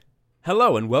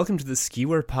Hello and welcome to the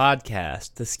SKEWER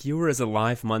podcast. The SKEWER is a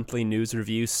live monthly news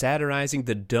review satirizing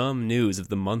the dumb news of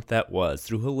the month that was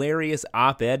through hilarious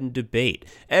op-ed and debate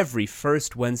every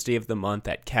first Wednesday of the month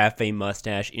at Cafe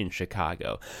Mustache in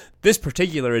Chicago. This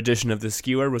particular edition of the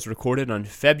SKEWER was recorded on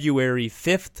February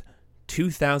 5th,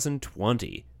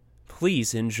 2020.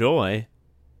 Please enjoy.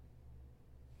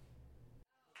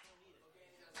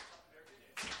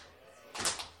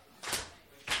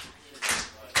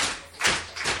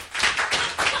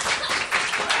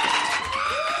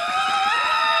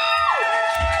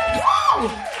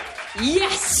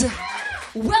 Yes!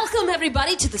 Welcome,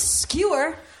 everybody, to the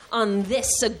SKEWER on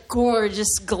this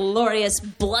gorgeous, glorious,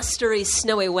 blustery,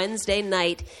 snowy Wednesday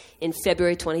night in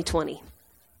February 2020.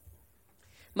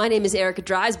 My name is Erica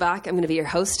Dreisbach. I'm going to be your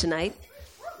host tonight.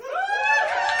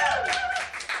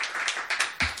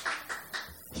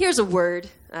 Here's a word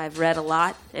I've read a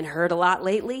lot and heard a lot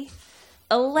lately.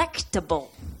 Electable.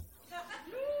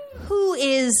 Who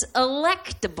is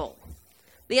electable?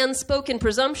 The unspoken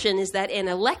presumption is that an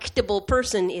electable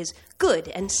person is good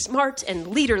and smart and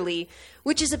leaderly,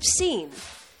 which is obscene,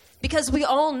 because we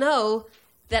all know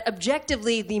that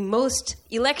objectively the most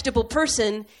electable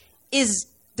person is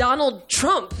Donald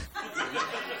Trump,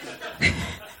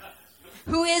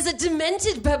 who is a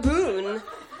demented baboon.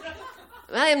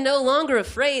 I am no longer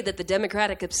afraid that the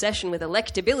Democratic obsession with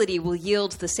electability will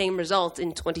yield the same result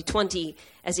in 2020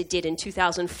 as it did in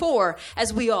 2004.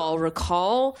 As we all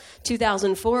recall,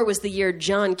 2004 was the year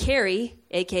John Kerry,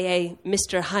 a.k.a.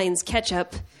 Mr. Heinz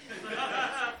Ketchup,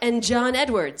 and John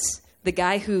Edwards, the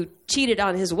guy who cheated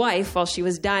on his wife while she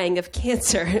was dying of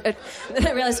cancer. Then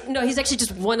I realized, no, he's actually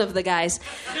just one of the guys.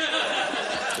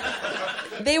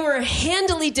 They were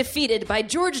handily defeated by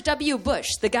George W. Bush,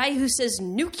 the guy who says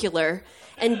nuclear,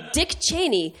 and Dick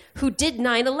Cheney, who did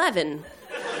 9/11.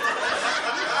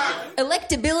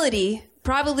 Electability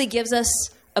probably gives us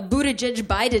a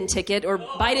Buttigieg-Biden ticket, or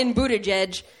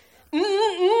Biden-Buttigieg.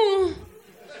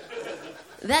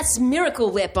 That's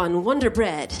Miracle Whip on Wonder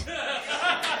Bread.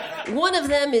 One of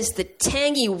them is the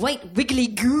tangy white wiggly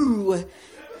goo,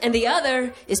 and the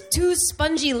other is two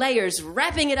spongy layers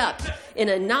wrapping it up in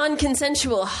a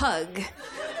non-consensual hug.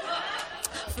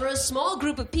 For a small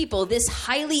group of people, this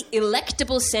highly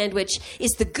electable sandwich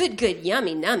is the good,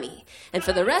 yummy, nummy. And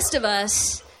for the rest of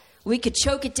us, we could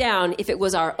choke it down if it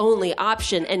was our only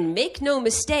option. And make no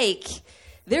mistake,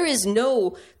 there is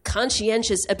no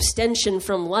conscientious abstention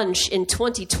from lunch in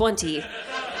 2020.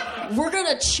 We're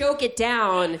gonna choke it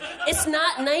down. It's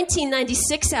not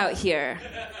 1996 out here.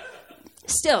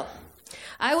 Still,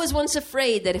 I was once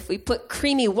afraid that if we put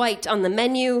creamy white on the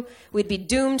menu, we'd be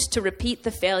doomed to repeat the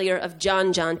failure of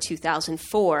John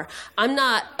 2004. I'm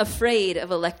not afraid of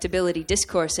electability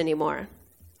discourse anymore,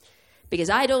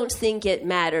 because I don't think it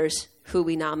matters who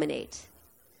we nominate.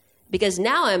 Because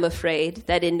now I'm afraid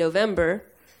that in November,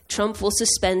 Trump will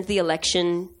suspend the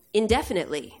election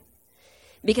indefinitely.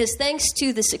 Because thanks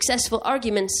to the successful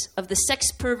arguments of the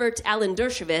sex pervert Alan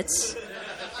Dershowitz,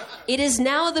 it is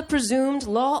now the presumed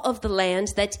law of the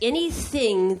land that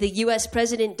anything the U.S.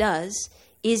 president does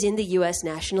is in the U.S.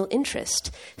 national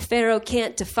interest. Pharaoh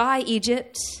can't defy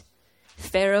Egypt.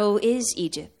 Pharaoh is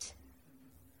Egypt.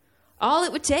 All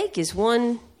it would take is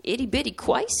one itty-bitty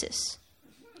crisis.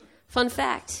 Fun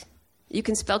fact, you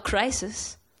can spell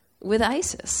crisis with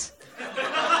ISIS.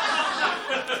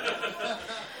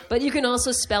 But you can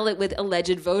also spell it with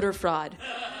alleged voter fraud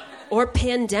or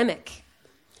pandemic.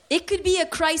 It could be a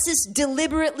crisis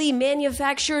deliberately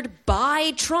manufactured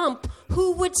by Trump.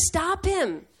 Who would stop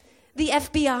him? The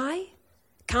FBI?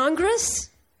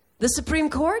 Congress? The Supreme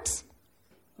Court?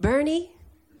 Bernie?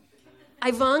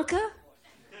 Ivanka?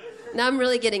 Now I'm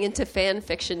really getting into fan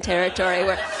fiction territory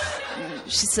where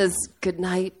she says, "Good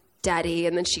night, Daddy,"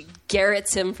 and then she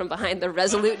garrots him from behind the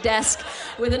Resolute desk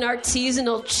with an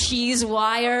artisanal cheese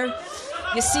wire.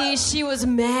 You see, she was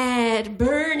mad,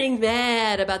 burning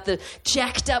mad about the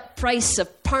jacked up price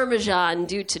of Parmesan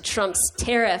due to Trump's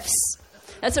tariffs.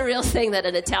 That's a real thing that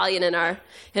an Italian in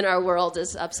our world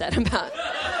is upset about.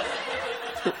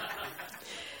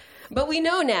 But we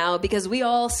know now, because we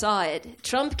all saw it,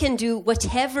 Trump can do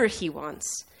whatever he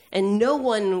wants, and no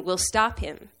one will stop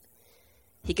him.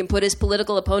 He can put his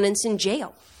political opponents in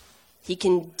jail. He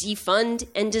can defund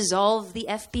and dissolve the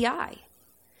FBI.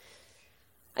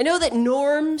 I know that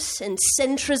norms and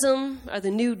centrism are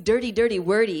the new dirty, dirty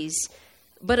wordies,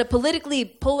 but a politically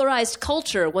polarized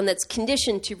culture, one that's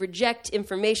conditioned to reject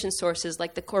information sources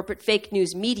like the corporate fake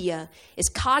news media, is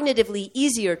cognitively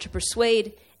easier to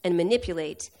persuade and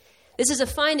manipulate. This is a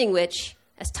finding which,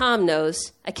 as Tom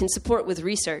knows, I can support with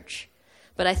research.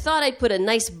 But I thought I'd put a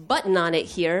nice button on it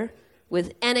here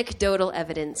with anecdotal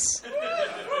evidence.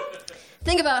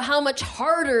 Think about how much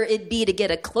harder it'd be to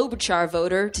get a Klobuchar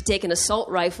voter to take an assault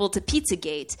rifle to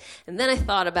Pizzagate. And then I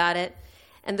thought about it,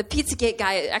 and the Pizzagate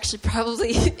guy actually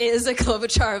probably is a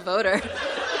Klobuchar voter.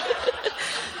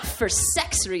 For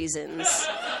sex reasons.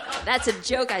 That's a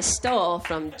joke I stole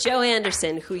from Joe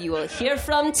Anderson, who you will hear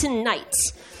from tonight.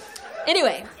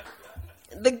 Anyway,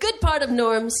 the good part of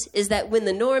norms is that when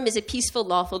the norm is a peaceful,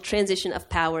 lawful transition of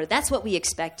power, that's what we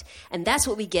expect, and that's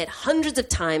what we get hundreds of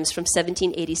times from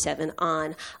 1787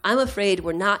 on. I'm afraid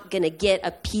we're not going to get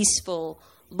a peaceful,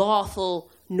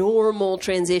 lawful, normal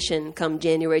transition come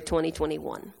January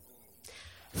 2021.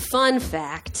 Fun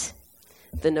fact,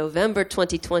 the November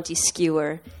 2020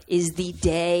 skewer is the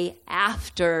day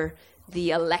after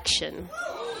the election.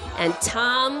 And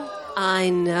Tom, I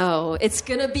know, it's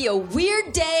going to be a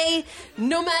weird day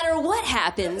no matter what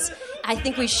happens. I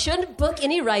think we shouldn't book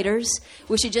any writers.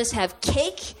 We should just have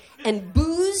cake and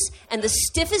booze and the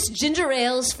stiffest ginger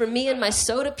ales for me and my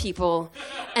soda people.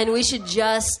 And we should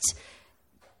just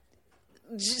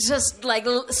like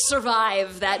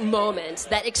survive that moment,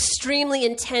 that extremely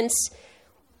intense,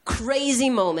 crazy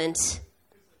moment.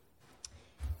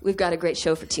 We've got a great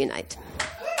show for tonight.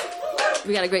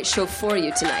 We got a great show for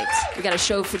you tonight. We got a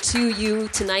show for you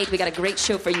tonight. We got a great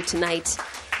show for you tonight.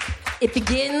 It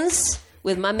begins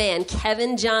with my man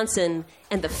Kevin Johnson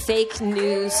and the fake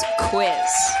news quiz.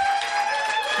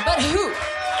 But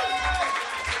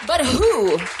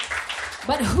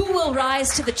who will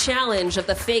rise to the challenge of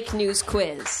the fake news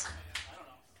quiz?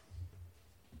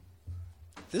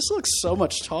 This looks so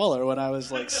much taller when I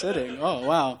was like sitting. Oh,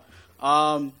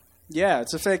 wow. Yeah,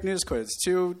 it's a fake news quiz.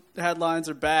 2 headlines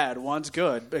are bad. One's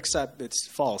good, except it's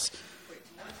false.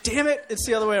 Damn it, it's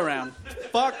the other way around.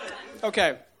 Fuck.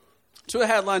 Okay. 2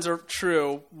 headlines are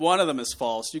true. One of them is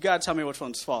false. You got to tell me which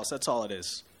one's false. That's all it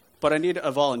is. But I need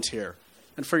a volunteer.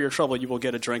 And for your trouble, you will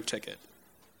get a drink ticket.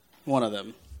 One of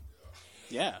them.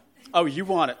 Yeah. Oh, you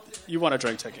want it. You want a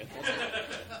drink ticket.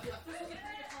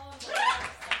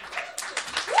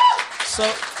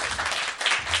 So...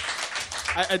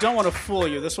 I don't want to fool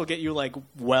you. This will get you, like,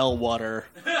 well water.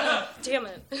 Damn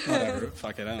it. Whatever.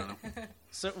 Fuck it. I don't know.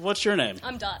 So, what's your name?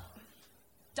 I'm Dot.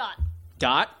 Dot.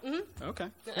 Dot? Mm-hmm. Okay.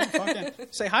 Oh, fuck yeah.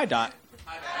 Say hi, Dot.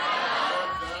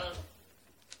 Hi.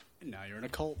 Now you're in a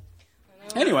cult.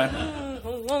 Anyway.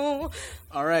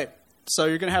 All right. So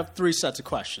you're going to have 3 sets of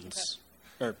questions.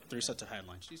 Okay. Or 3 sets of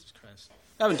headlines. Jesus Christ.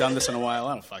 I haven't done this in a while.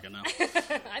 I don't fucking know.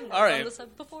 I've never done this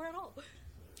before at all. All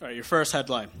right. Your first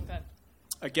headline. Okay.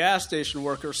 A gas station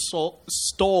worker stole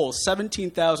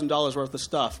 $17,000 worth of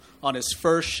stuff on his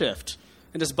first shift,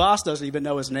 and his boss doesn't even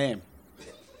know his name.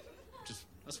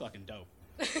 That's fucking dope.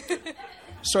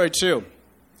 Story 2.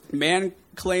 Man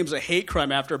claims a hate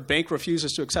crime after bank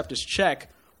refuses to accept his check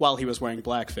while he was wearing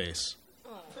blackface.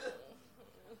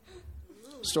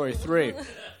 Story 3.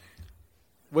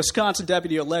 Wisconsin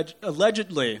deputy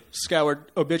allegedly scoured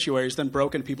obituaries, then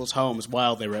broke into people's homes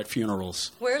while they were at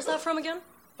funerals. Where is that from again?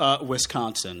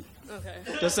 Wisconsin. Okay.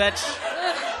 Does that...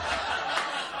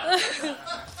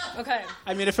 Okay.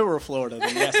 I mean, if it were Florida,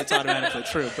 then yes, it's automatically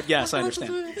true. But yes, I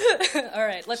understand. All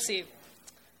right, let's see.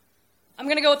 I'm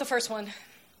going to go with the first one.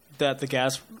 That the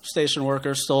gas station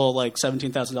worker stole, like,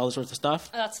 $17,000 worth of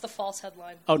stuff? That's the false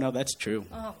headline. Oh, no, that's true.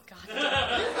 Oh,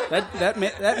 God.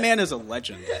 That man is a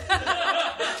legend.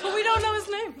 But we don't know his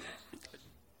name.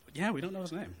 Yeah, we don't know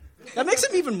his name. That makes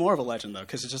him even more of a legend, though,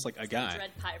 because it's just like a guy.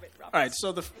 Dread pirate Roberts. All right,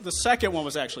 so the second one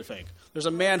was actually fake. There's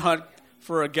a manhunt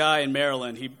for a guy in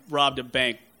Maryland. He robbed a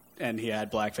bank, and he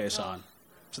had blackface on.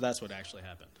 So that's what actually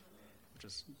happened, which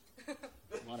is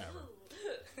whatever.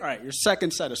 All right, your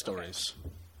second set of stories.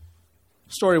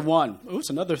 Story 1. Ooh, it's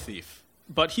another thief.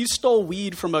 But he stole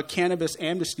weed from a cannabis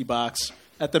amnesty box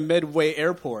at the Midway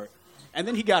Airport, and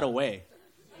then he got away.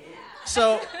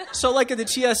 So like at the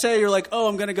TSA, you're like, oh,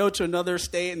 I'm going to go to another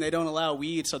state and they don't allow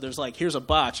weed. So there's like, here's a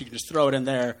box. You can just throw it in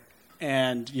there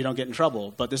and you don't get in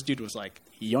trouble. But this dude was like,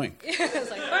 yoink.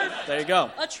 It's like, perfect. There you go.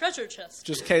 A treasure chest.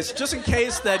 Just in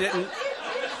case that didn't,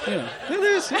 it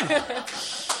is, yeah.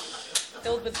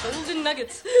 Filled with golden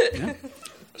nuggets. Yeah.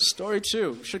 Story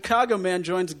 2. Chicago man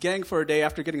joins gang for a day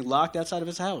after getting locked outside of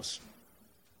his house.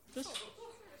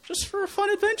 Just for a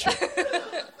fun adventure.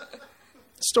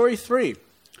 Story 3.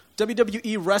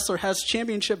 WWE wrestler has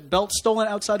championship belt stolen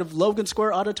outside of Logan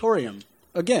Square Auditorium.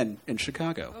 Again, in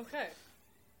Chicago. Okay.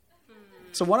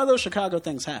 So one of those Chicago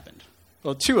things happened.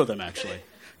 Well, 2 of them, actually.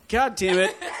 God damn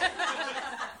it.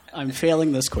 I'm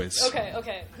failing this quiz.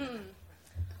 Okay.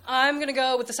 I'm going to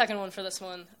go with the second one for this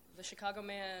one. the Chicago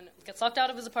man gets locked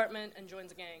out of his apartment and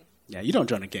joins a gang. Yeah, you don't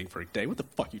join a gang for a day. What the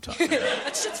fuck are you talking about?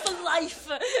 That's just for life.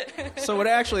 So what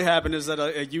actually happened is that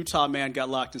a Utah man got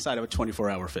locked inside of a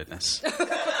 24-hour fitness.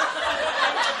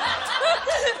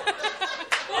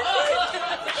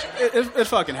 It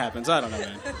fucking happens. I don't know,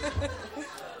 man.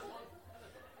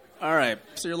 All right,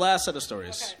 so your last set of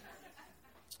stories. Okay.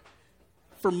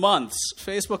 For months,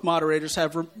 Facebook moderators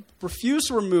have refused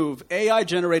to remove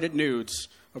AI-generated nudes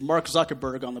of Mark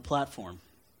Zuckerberg on the platform.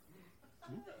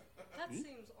 That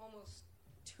seems almost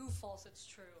too false it's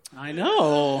true. I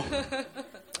know.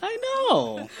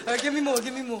 Give me more.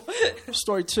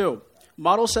 Story 2.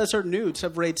 Model says her nudes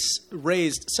have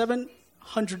raised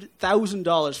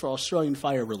 $700,000 for Australian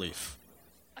fire relief.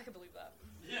 I can believe that.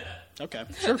 Okay,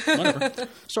 sure, whatever.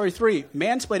 Story 3.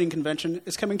 Mansplaining convention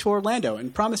is coming to Orlando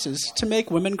and promises to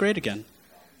make women great again.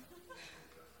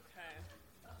 Okay.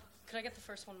 Could I get the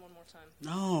first one more time?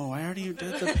 No, I already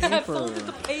did the paper. I folded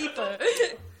the paper.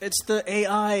 It's the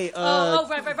AI...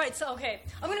 Right. So, okay.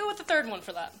 I'm going to go with the third one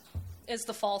for that. Is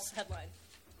the false headline.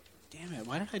 Damn it,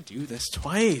 why did I do this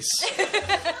twice?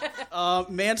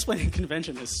 Mansplaining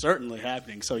convention is certainly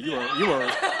happening, so you are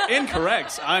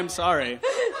incorrect. I'm sorry.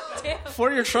 Damn.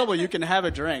 For your trouble, you can have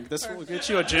a drink. This will get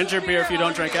you a ginger beer if you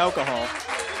don't drink alcohol.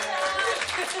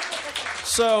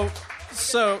 So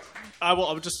I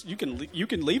will just you can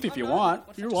leave if you want.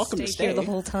 You're welcome to stay Here the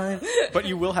whole time. but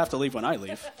you will have to leave when I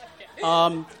leave.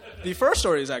 The first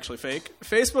story is actually fake.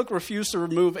 Facebook refused to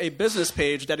remove a business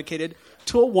page dedicated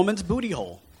to a woman's booty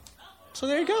hole. So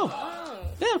there you go. Oh.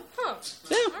 Yeah. Huh.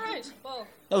 Yeah. All right. Well.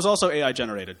 That was also AI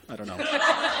generated. I don't know.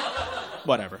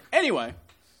 Whatever. Anyway,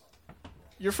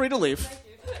 you're free to leave.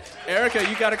 Erica,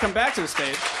 you got to come back to the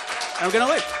stage. And I'm going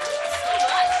to leave.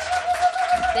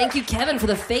 Thank you, Kevin, for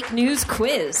the fake news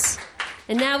quiz.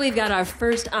 And now we've got our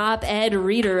first op-ed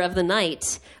reader of the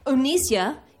night.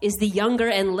 Onicia is the younger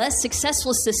and less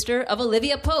successful sister of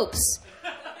Olivia Popes,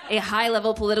 a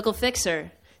high-level political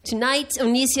fixer. Tonight,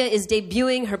 Onicia is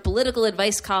debuting her political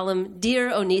advice column, Dear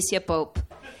Onicia Pope.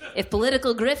 If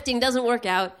political grifting doesn't work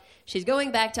out, she's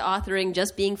going back to authoring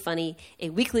Just Being Funny, a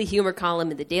weekly humor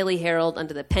column in the Daily Herald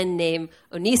under the pen name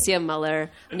Onicia Muller.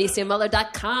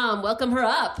 OniciaMuller.com. Welcome her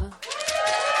up.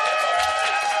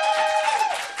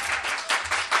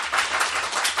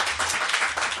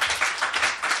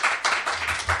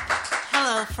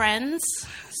 Hello, friends.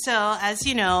 So, as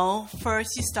you know,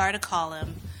 first you start a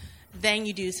column, then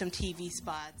you do some TV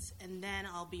spots, and then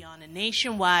I'll be on a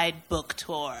nationwide book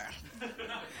tour.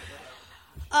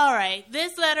 All right,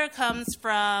 this letter comes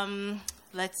from,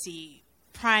 let's see,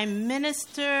 Prime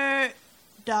Minister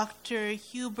Dr.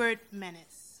 Hubert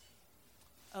Menace.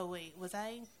 Oh, wait, was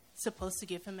I supposed to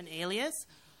give him an alias?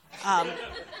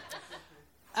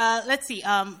 Let's see,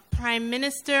 Prime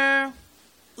Minister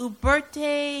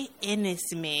Uberte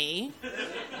Enesme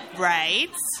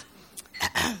writes,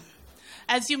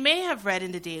 as you may have read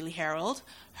in the Daily Herald,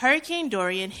 Hurricane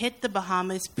Dorian hit the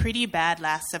Bahamas pretty bad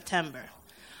last September.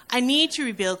 I need to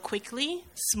rebuild quickly,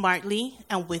 smartly,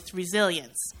 and with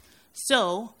resilience.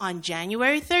 So, on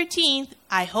January 13th,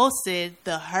 I hosted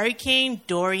the Hurricane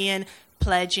Dorian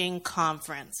Pledging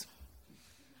Conference.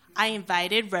 I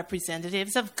invited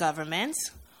representatives of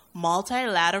governments,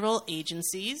 multilateral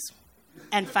agencies,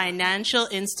 and financial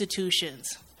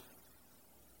institutions.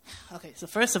 Okay, so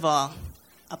first of all,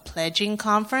 a pledging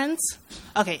conference?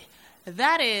 Okay,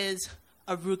 that is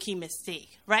a rookie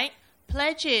mistake, right?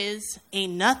 Pledges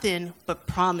ain't nothing but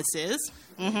promises.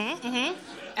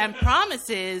 And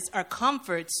promises are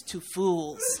comforts to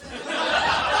fools.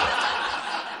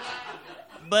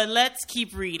 But let's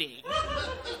keep reading.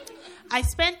 I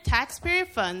spent taxpayer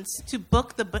funds to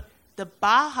book the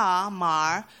Baha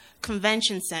Mar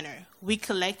Convention Center. We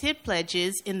collected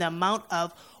pledges in the amount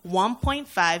of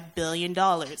 $1.5 billion.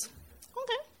 Okay,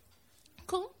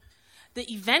 cool.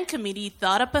 The event committee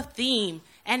thought up a theme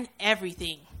and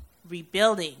everything.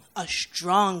 Rebuilding a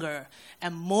stronger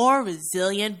and more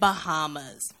resilient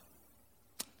Bahamas.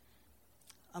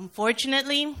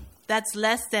 Unfortunately, that's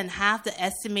less than half the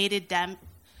estimated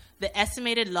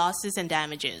losses and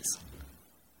damages.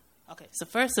 Okay, so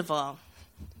first of all,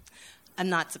 I'm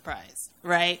not surprised,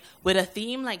 right? With a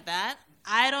theme like that,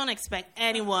 I don't expect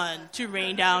anyone to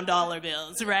rain down dollar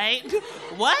bills, right?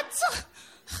 What?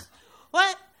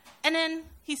 What? And then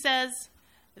he says,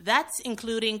 that's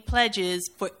including pledges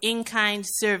for in-kind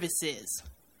services.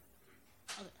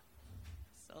 Okay.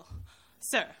 So,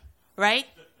 sir, right?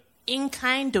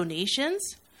 In-kind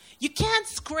donations? You can't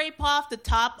scrape off the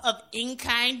top of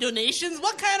in-kind donations.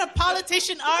 What kind of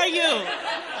politician are you?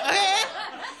 Okay?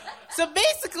 So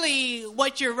basically,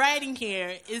 what you're writing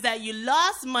here is that you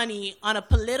lost money on a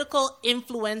political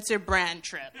influencer brand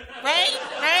trip, right?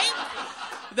 Right?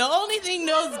 The only thing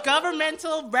those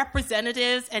governmental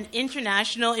representatives and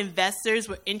international investors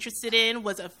were interested in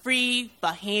was a free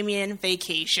Bahamian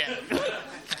vacation.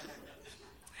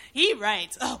 He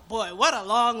writes, oh boy, what a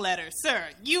long letter. Sir,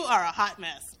 you are a hot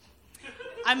mess.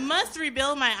 I must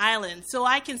rebuild my island so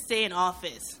I can stay in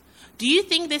office. Do you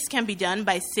think this can be done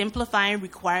by simplifying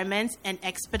requirements and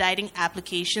expediting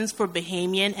applications for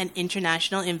Bahamian and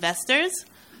international investors?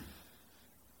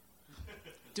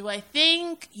 Do I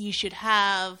think you should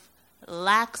have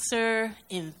laxer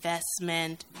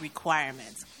investment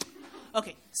requirements?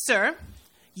 Okay, sir,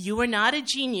 you are not a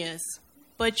genius,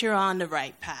 but you're on the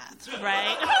right path,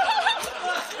 right?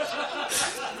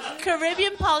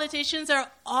 Caribbean politicians are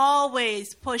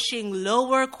always pushing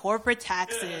lower corporate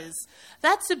taxes.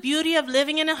 That's the beauty of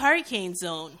living in a hurricane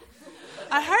zone.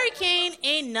 A hurricane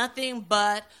ain't nothing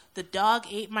but the dog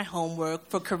ate my homework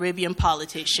for Caribbean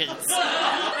politicians,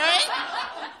 right?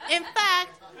 In fact,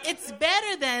 it's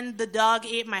better than the dog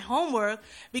ate my homework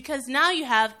because now you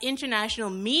have international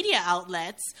media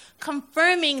outlets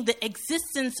confirming the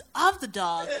existence of the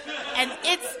dog and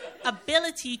its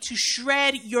ability to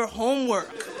shred your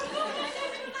homework.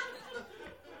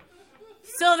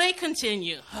 So they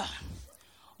continue.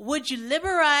 Would you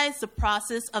liberalize the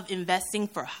process of investing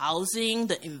for housing,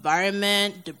 the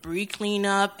environment, debris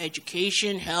cleanup,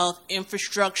 education, health,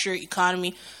 infrastructure,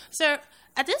 economy? Sir,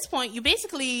 at this point, you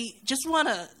basically just want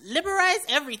to liberalize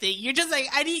everything. You're just like,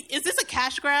 is this a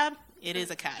cash grab? It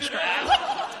is a cash grab.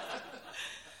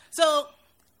 So,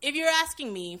 if you're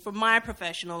asking me for my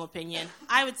professional opinion,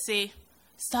 I would say,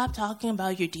 stop talking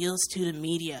about your deals to the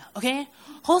media, okay?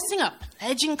 Hosting a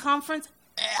pledging conference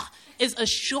is a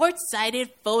short-sighted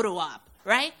photo op,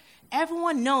 right?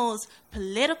 Everyone knows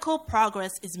political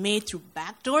progress is made through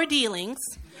backdoor dealings.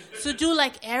 So do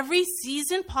like every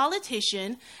seasoned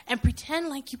politician and pretend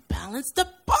like you balance the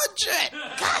budget.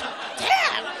 God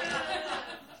damn!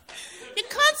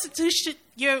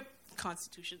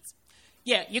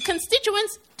 Your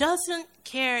constituents doesn't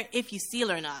care if you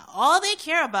steal or not. All they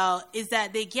care about is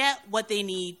that they get what they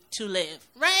need to live.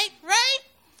 Right? Right?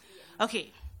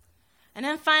 Okay. And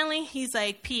then finally, he's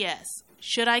like, P.S.,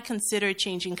 should I consider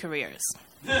changing careers?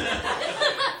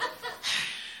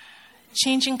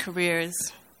 Changing careers.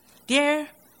 Dear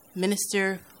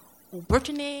Minister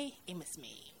Ubertine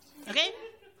Emisme, okay?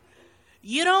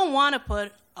 You don't want to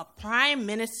put a prime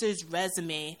minister's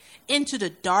resume into the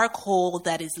dark hole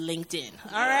that is LinkedIn,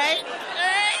 all right? All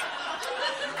right?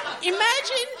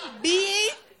 Imagine being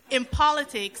in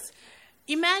politics.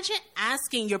 Imagine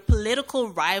asking your political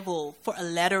rival for a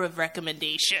letter of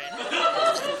recommendation.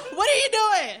 What are you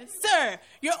doing? Sir,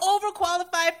 you're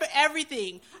overqualified for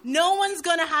everything. No one's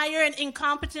going to hire an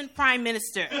incompetent prime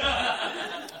minister.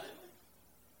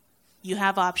 You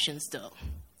have options, though.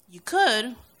 You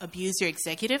could abuse your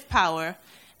executive power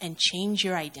and change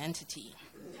your identity.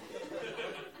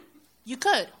 You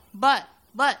could, but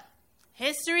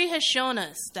history has shown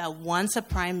us that once a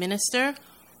prime minister,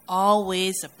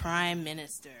 always a prime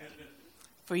minister.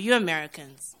 For you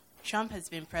Americans, Trump has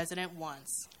been president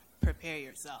once. Prepare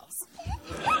yourselves.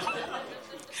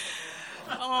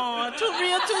 Oh, too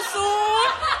real, too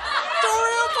soon. Too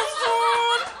real, too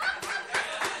soon.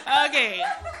 Okay,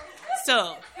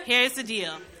 so here's the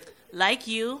deal. Like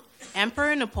you,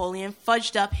 Emperor Napoleon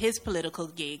fudged up his political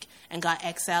gig and got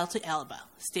exiled to Elba.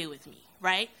 Stay with me,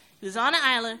 right? He was on an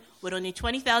island with only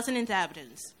 20,000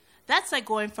 inhabitants. That's like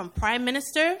going from prime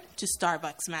minister to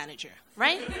Starbucks manager,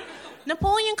 right?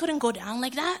 Napoleon couldn't go down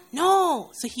like that. No.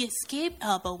 So he escaped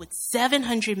Elba with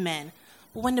 700 men.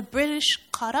 But when the British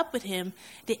caught up with him,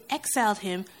 they exiled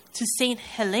him to St.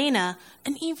 Helena,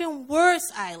 an even worse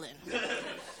island.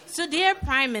 So dear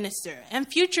prime minister and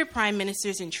future prime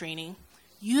ministers in training,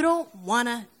 you don't want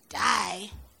to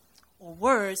die, or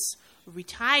worse,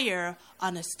 retire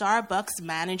on a Starbucks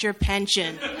manager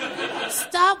pension.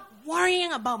 Stop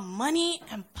worrying about money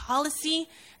and policy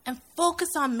and focus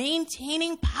on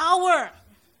maintaining power.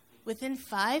 Within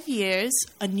 5 years,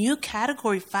 a new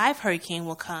Category 5 hurricane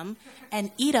will come and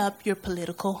eat up your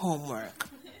political homework.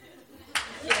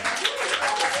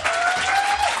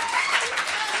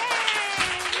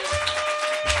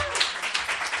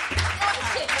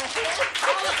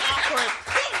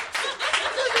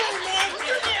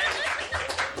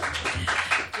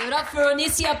 Give it up for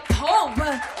Onicia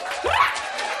Muller.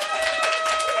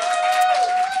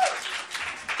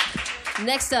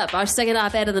 Next up, our second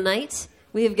op-ed of the night,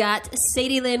 we've got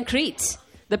Sadie Lancrete,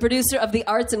 the producer of the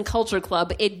Arts and Culture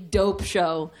Club, a dope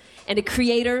show. and a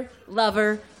creator,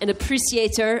 lover, and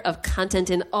appreciator of content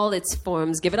in all its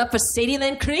forms. Give it up for Sadie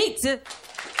Lancrete.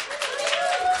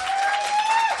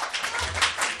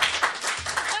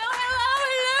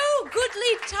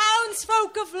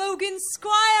 Townsfolk of Logan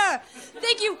Squire.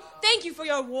 Thank you for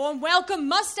your warm welcome,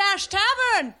 Mustache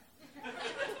Tavern.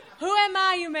 Who am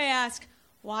I, you may ask?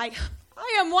 Why,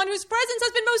 I am one whose presence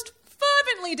has been most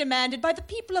fervently demanded by the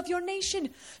people of your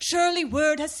nation. Surely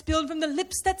word has spilled from the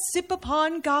lips that sip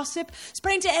upon gossip,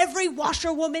 spreading to every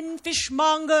washerwoman,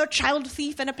 fishmonger, child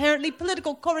thief, and apparently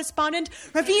political correspondent,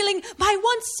 revealing my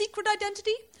once secret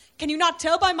identity. Can you not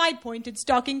tell by my pointed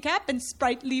stocking cap and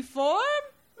sprightly form?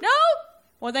 No?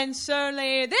 Well then,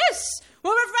 surely this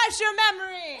will refresh your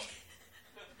memory.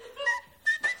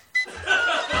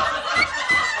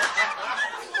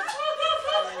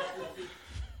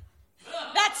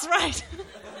 That's right.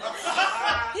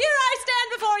 Here I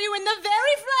stand before you in the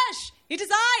very flesh. It is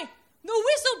I, the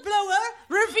whistleblower,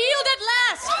 revealed at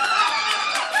last.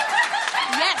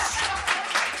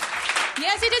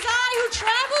 Yes, it is I who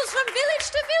travels from village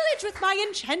to village with my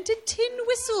enchanted tin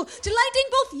whistle, delighting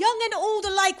both young and old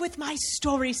alike with my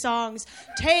story songs.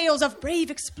 Tales of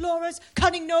brave explorers,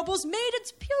 cunning nobles,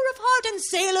 maidens pure of heart, and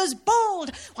sailors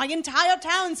bold. Why, entire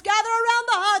towns gather around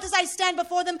the hearth as I stand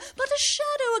before them, but a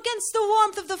shadow against the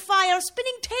warmth of the fire,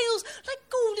 spinning tales like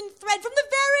golden thread from the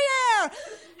very air.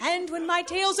 And when my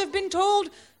tales have been told,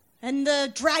 and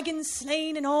the dragons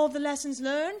slain and all the lessons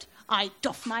learned, I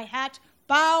doff my hat,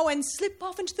 bow, and slip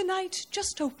off into the night,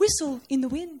 just a whistle in the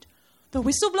wind. The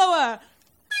whistleblower.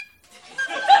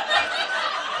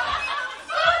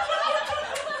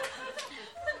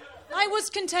 I was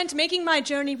content making my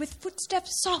journey with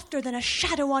footsteps softer than a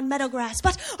shadow on meadow grass,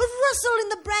 but a rustle in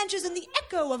the branches and the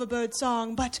echo of a bird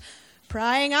song. But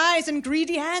prying eyes and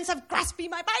greedy hands have grasped me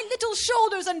by my little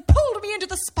shoulders and pulled me into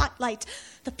the spotlight.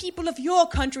 The people of your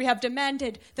country have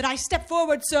demanded that I step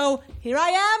forward, so here I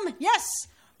am, yes,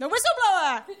 the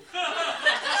whistleblower.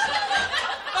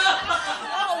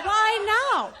 Oh, why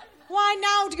now? Why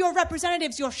now do your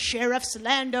representatives, your sheriffs,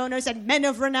 landowners, and men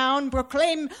of renown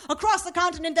proclaim across the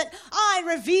continent that I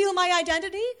reveal my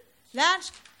identity? That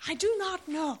I do not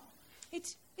know.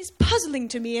 It is puzzling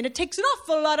to me, and it takes an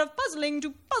awful lot of puzzling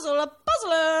to puzzle a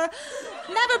puzzler.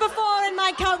 Never before in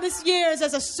my countless years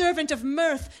as a servant of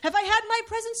mirth have I had my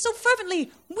presence so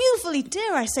fervently, willfully,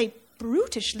 dare I say,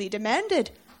 brutishly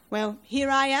demanded. Well, here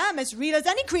I am, as real as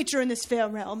any creature in this fair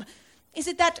realm. Is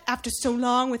it that, after so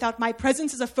long without my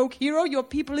presence as a folk hero, your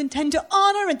people intend to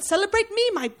honor and celebrate me,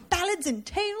 my ballads and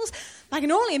tales? I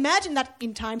can only imagine that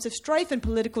in times of strife and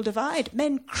political divide,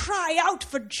 men cry out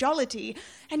for jollity.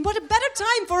 And what a better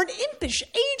time for an impish,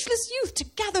 ageless youth to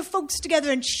gather folks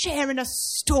together and share in a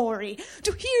story,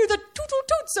 to hear the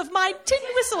tootle-toots of my tin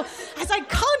whistle as I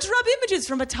conjure up images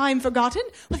from a time forgotten.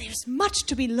 Well, there's much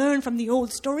to be learned from the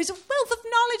old stories, a wealth of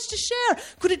knowledge to share.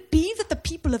 Could it be that the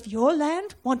people of your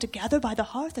land want to gather by the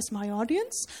hearth as my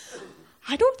audience?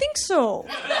 I don't think so.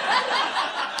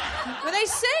 Well, they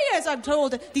say, as I'm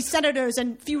told, these senators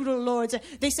and feudal lords,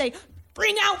 they say,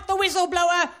 bring out the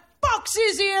whistleblower, box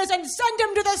his ears and send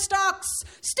him to the stocks,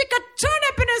 stick a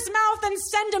turnip in his mouth and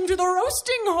send him to the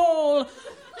roasting hole,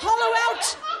 hollow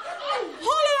out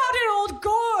an old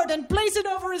gourd and place it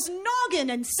over his noggin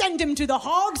and send him to the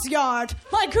hog's yard.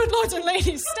 My good lords and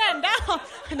ladies, stand down.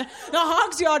 The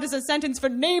hog's yard is a sentence for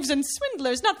knaves and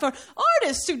swindlers, not for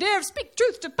artists who dare speak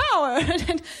truth to power.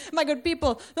 And my good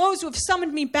people, those who have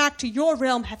summoned me back to your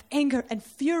realm have anger and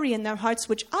fury in their hearts,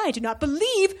 which I do not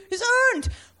believe is earned.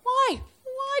 Why?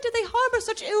 Why do they harbor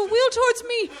such ill will towards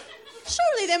me?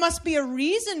 Surely there must be a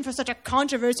reason for such a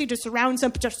controversy to surround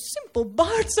such a simple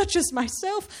bard such as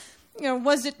myself. You know,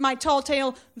 was it my tall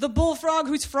tale, the bullfrog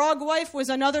whose frog wife was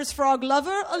another's frog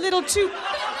lover, a little too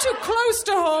close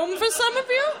to home for some of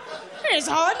you? It is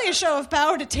hardly a show of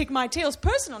power to take my tales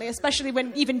personally, especially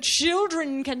when even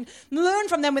children can learn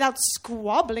from them without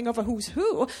squabbling over who's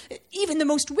who. Even the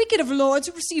most wicked of lords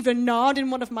who received a nod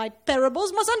in one of my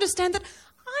parables must understand that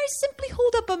I simply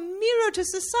hold up a mirror to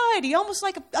society, almost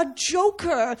like a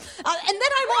joker. And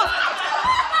then I'm off.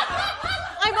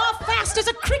 I'm off fast as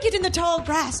a cricket in the tall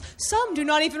grass. Some do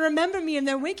not even remember me in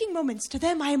their waking moments. To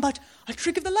them I am but a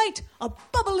trick of the light, a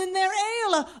bubble in their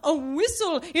ale, a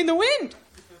whistle in the wind.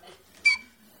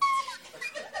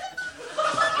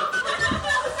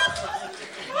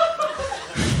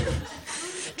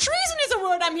 Treason is a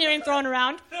word I'm hearing thrown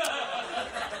around.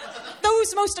 Those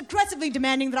those most aggressively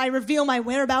demanding that I reveal my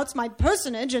whereabouts, my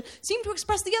personage, seem to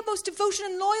express the utmost devotion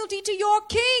and loyalty to your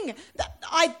king.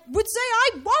 I would say,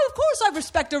 of course I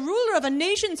respect a ruler of a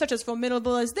nation such as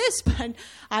formidable as this, but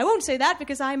I won't say that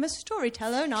because I'm a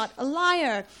storyteller, not a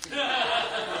liar.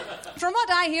 From what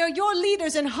I hear, your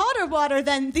leader's in hotter water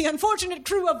than the unfortunate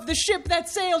crew of the ship that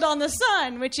sailed on the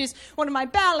sun, which is one of my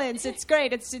ballads. It's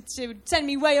great. It would send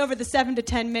me way over the 7 to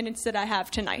 10 minutes that I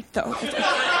have tonight, though.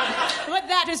 But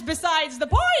that is besides the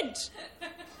point.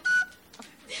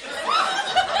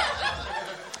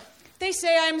 They say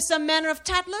I am some manner of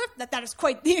tattler. That is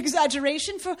quite the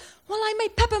exaggeration, for while I may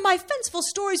pepper my fanciful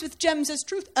stories with gems as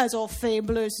truth, as all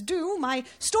fablers do, my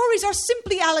stories are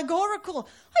simply allegorical.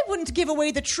 I wouldn't give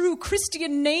away the true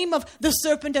Christian name of the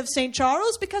Serpent of St.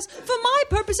 Charles, because for my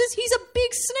purposes, he's a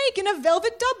big snake in a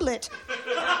velvet doublet.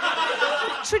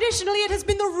 Traditionally, it has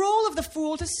been the role of the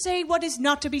fool to say what is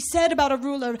not to be said about a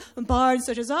ruler. Bards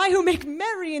such as I, who make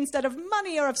merry instead of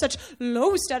money, are of such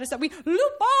low status that we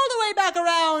loop all the way back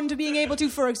around to being able to,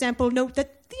 for example, note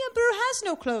that the emperor has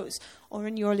no clothes, or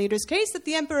in your leader's case, that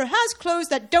the emperor has clothes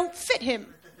that don't fit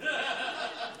him.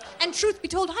 And truth be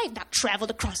told, I have not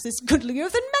traveled across this goodly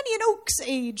earth in many an oak's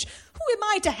age. Who am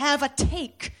I to have a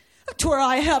take? Twere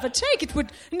I have a take, it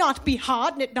would not be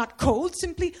hard and it not cold,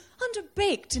 simply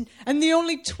underbaked. And the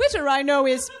only Twitter I know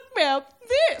is, well,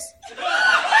 this.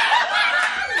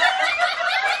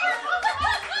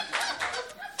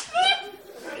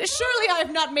 Surely I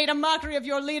have not made a mockery of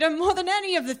your leader more than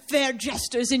any of the fair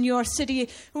jesters in your city.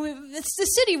 It's the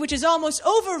city which is almost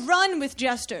overrun with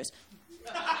jesters.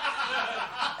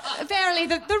 Verily,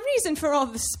 the reason for all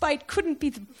the spite couldn't be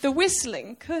the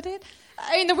whistling, could it?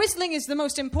 I mean, the whistling is the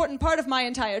most important part of my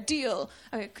entire deal.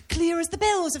 Clear as the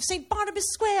bells of St. Barnabas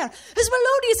Square, as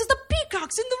melodious as the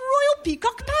peacocks in the royal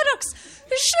peacock paddocks.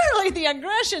 Surely the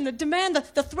aggression, the demand,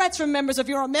 the threats from members of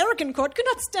your American court could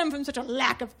not stem from such a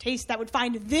lack of taste that would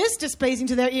find this displeasing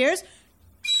to their ears.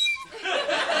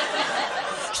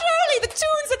 Surely the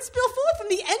tunes that spill forth from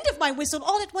the end of my whistle,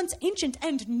 all at once ancient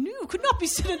and new, could not be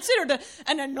considered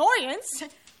an annoyance.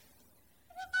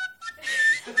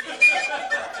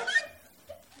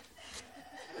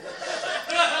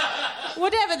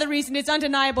 Whatever the reason, it's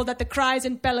undeniable that the cries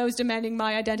and bellows demanding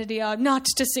my identity are not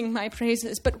to sing my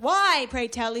praises. But why, pray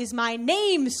tell, is my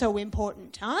name so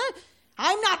important, huh?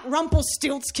 I'm not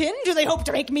Rumpelstiltskin. Do they hope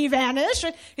to make me vanish?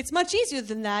 It's much easier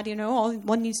than that, you know. All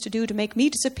one needs to do to make me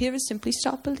disappear is simply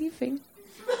stop believing.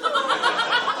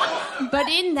 But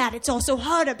in that, it's also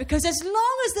harder, because as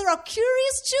long as there are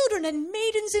curious children and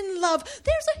maidens in love,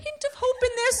 there's a hint of hope in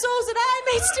their souls that I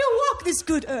may still walk this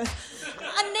good earth.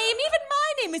 A name, even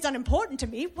my name, is unimportant to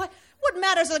me. What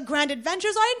matters are the grand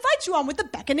adventures I invite you on with the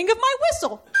beckoning of my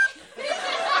whistle.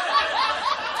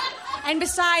 And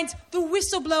besides, the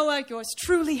whistleblower, yours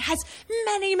truly, has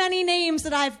many, many names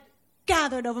that I've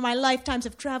gathered over my lifetimes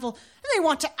of travel. They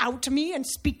want to out me and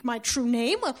speak my true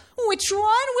name. Well, which one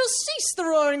will cease the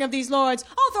roaring of these lords?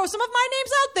 I'll throw some of my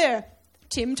names out there.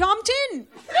 Tim Tom Tin.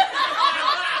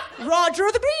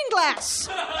 Roger the Green Glass.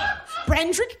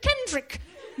 Brendrick Kendrick.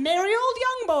 Merry Old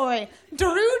Young Boy.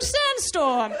 Darude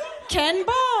Sandstorm. Ken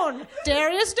Bone.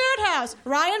 Darius Dirthouse.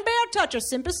 Ryan Bear Toucher.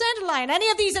 Simple Sandalion. Any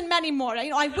of these and many more.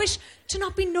 I wish to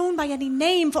not be known by any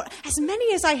name, for as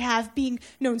many as I have, being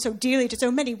known so dearly to so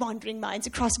many wandering minds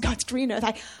across God's green earth,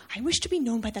 I wish to be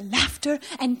known by the laughter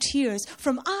and tears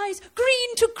from eyes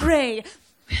green to grey.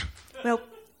 Well,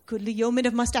 goodly yeoman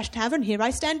of Mustache Tavern, here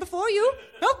I stand before you.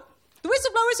 Oh, the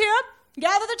whistleblower's here.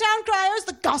 Gather the town criers,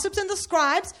 the gossips and the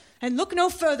scribes, and look no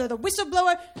further. The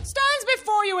whistleblower stands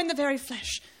before you in the very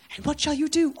flesh. And what shall you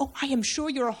do? Oh, I am sure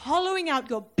you're hollowing out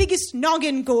your biggest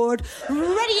noggin gourd,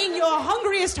 readying your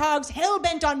hungriest hogs,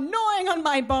 hell-bent on gnawing on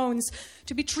my bones.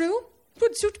 To be true,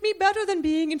 would suit me better than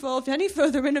being involved any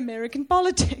further in American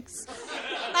politics.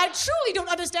 I truly don't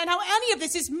understand how any of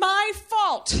this is my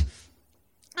fault.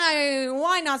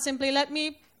 Why not simply let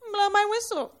me blow my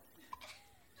whistle?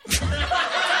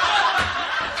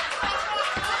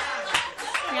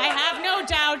 I have no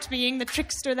doubt, being the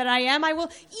trickster that I am, I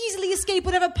will easily escape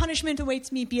whatever punishment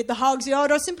awaits me, be it the hog's yard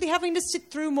or simply having to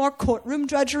sit through more courtroom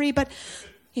drudgery. But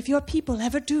if your people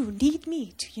ever do need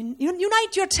me to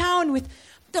unite your town with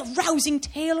a rousing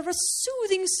tale or a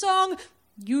soothing song,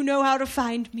 you know how to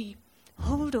find me.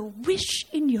 Hold a wish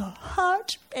in your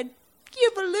heart and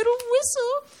give a little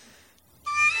whistle.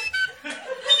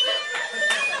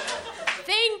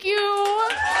 Thank you.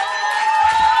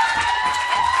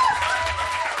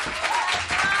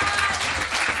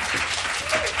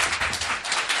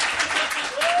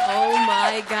 Oh,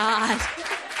 my God.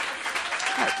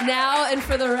 Now and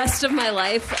for the rest of my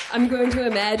life, I'm going to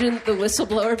imagine the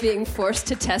whistleblower being forced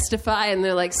to testify, and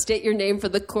they're like, state your name for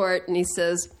the court, and he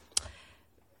says,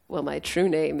 well, my true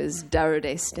name is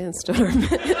Darude Sandstorm.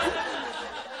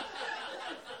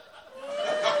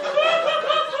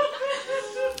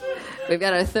 We've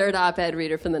got our third op-ed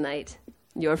reader for the night,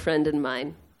 your friend and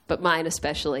mine, but mine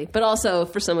especially, but also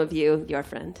for some of you, your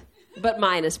friend, but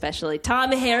mine especially.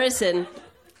 Tom Harrison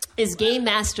is game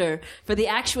master for the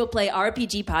actual play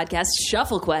RPG podcast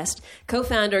Shuffle Quest,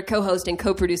 co-founder, co-host, and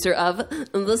co-producer of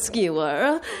The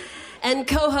Skewer, and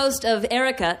co-host of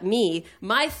Erica, me,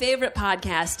 my favorite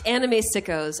podcast, Anime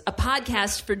Sickos, a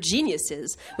podcast for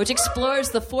geniuses, which explores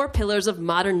the 4 pillars of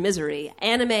modern misery: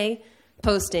 anime,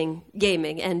 posting,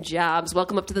 gaming, and jobs.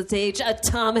 Welcome up to the stage,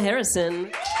 Tom Harrison.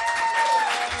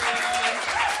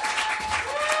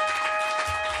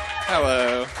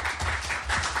 Hello.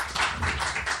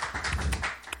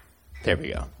 There we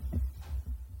go.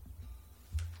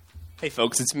 Hey,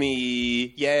 folks, it's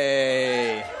me.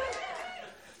 Yay.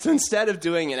 So instead of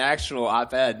doing an actual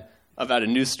op-ed about a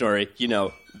news story, you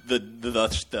know, the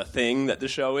thing that the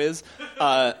show is,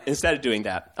 instead of doing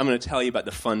that, I'm going to tell you about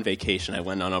the fun vacation I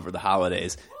went on over the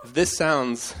holidays. If this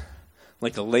sounds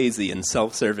like a lazy and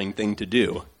self-serving thing to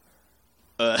do,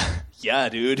 yeah,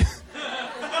 dude.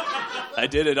 I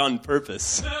did it on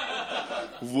purpose.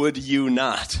 Would you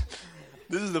not?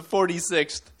 This is the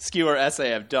 46th Skewer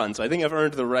essay I've done, so I think I've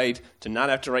earned the right to not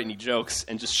have to write any jokes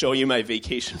and just show you my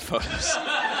vacation photos.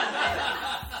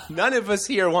 None of us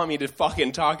here want me to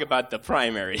fucking talk about the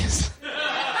primaries.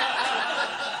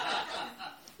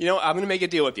 You know, I'm going to make a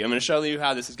deal with you. I'm going to show you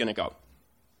how this is going to go.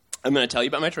 I'm going to tell you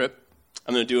about my trip.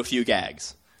 I'm going to do a few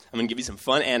gags. I'm going to give you some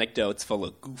fun anecdotes full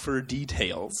of goofer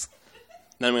details.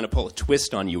 Then I'm going to pull a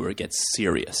twist on you where it gets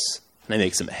serious. And I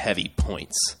make some heavy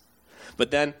points.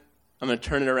 But then I'm going to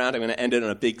turn it around. I'm going to end it on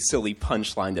a big, silly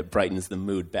punchline that brightens the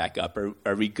mood back up.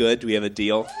 Are we good? Do we have a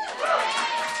deal?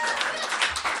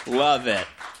 Love it.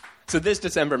 So this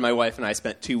December, my wife and I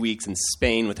spent 2 weeks in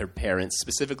Spain with her parents.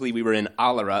 Specifically, we were in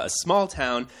Alara, a small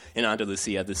town in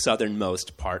Andalusia, the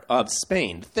southernmost part of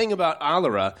Spain. The thing about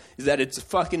Alara is that it's a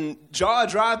fucking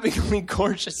jaw-droppingly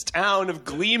gorgeous town of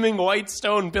gleaming white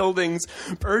stone buildings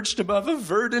perched above a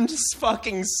verdant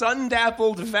fucking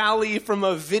sun-dappled valley from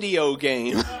a video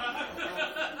game.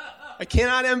 I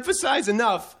cannot emphasize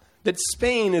enough that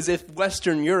Spain is if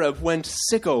Western Europe went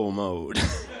sicko mode.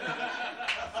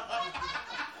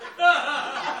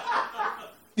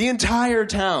 The entire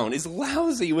town is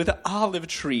lousy with olive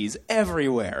trees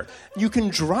everywhere. You can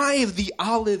drive the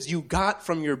olives you got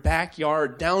from your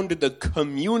backyard down to the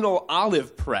communal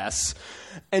olive press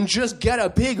and just get a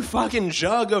big fucking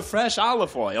jug of fresh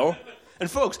olive oil.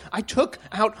 And folks, I took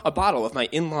out a bottle of my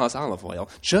in-laws' olive oil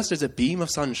just as a beam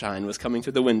of sunshine was coming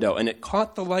through the window, and it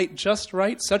caught the light just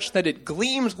right such that it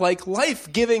gleamed like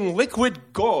life-giving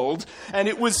liquid gold, and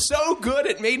it was so good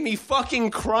it made me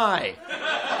fucking cry.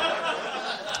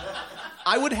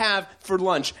 I would have for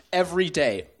lunch every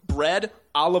day bread,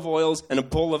 olive oils, and a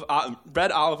bowl of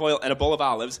bread, olive oil, and a bowl of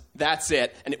olives. That's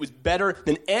it. And it was better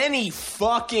than any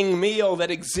fucking meal that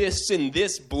exists in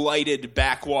this blighted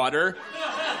backwater.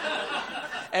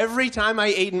 Every time I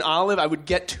ate an olive, I would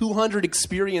get 200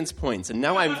 experience points, and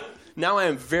now I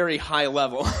am very high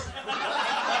level.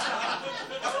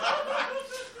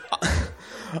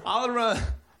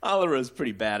 Alara is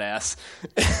pretty badass.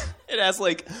 It has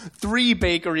like 3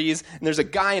 bakeries, and there's a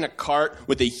guy in a cart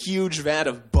with a huge vat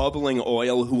of bubbling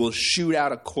oil who will shoot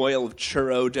out a coil of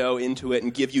churro dough into it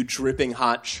and give you dripping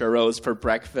hot churros for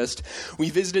breakfast. We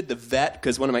visited the vet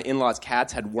because one of my in-laws'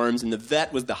 cats had worms, and the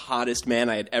vet was the hottest man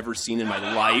I had ever seen in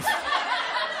my life.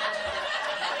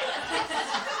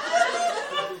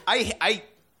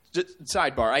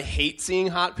 Sidebar, I hate seeing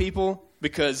hot people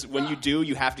because when you do,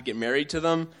 you have to get married to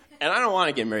them. And I don't want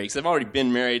to get married because I've already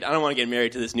been married. I don't want to get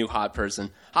married to this new hot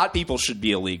person. Hot people should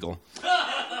be illegal.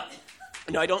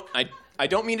 No, I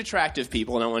don't mean attractive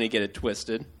people. I don't want to get it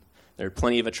twisted. There are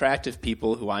plenty of attractive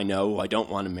people who I know who I don't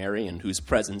want to marry and whose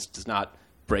presence does not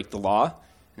break the law.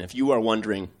 And if you are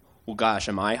wondering, well, gosh,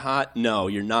 am I hot? No,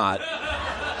 you're not.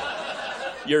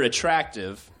 You're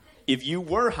attractive. If you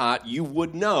were hot, you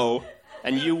would know,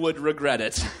 and you would regret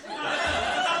it.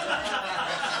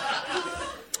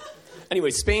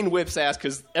 Anyway, Spain whips ass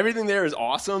because everything there is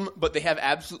awesome, but they have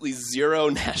absolutely zero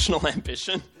national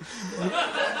ambition.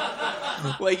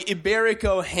 Like,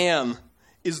 Iberico ham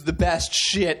is the best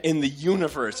shit in the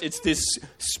universe. It's this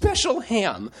special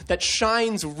ham that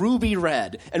shines ruby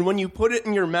red, and when you put it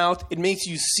in your mouth, it makes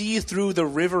you see through the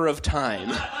river of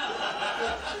time.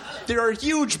 There are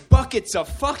huge buckets of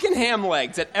fucking ham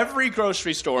legs at every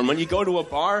grocery store. And when you go to a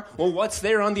bar, well, what's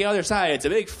there on the other side? It's a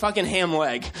big fucking ham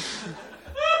leg.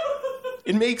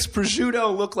 It makes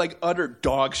prosciutto look like utter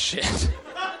dog shit.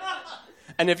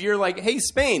 And if you're like, hey,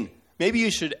 Spain, maybe you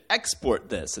should export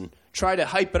this and try to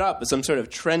hype it up as some sort of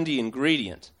trendy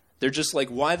ingredient. They're just like,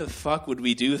 why the fuck would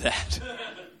we do that?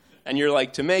 And you're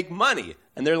like, to make money.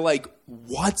 And they're like,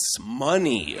 what's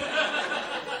money?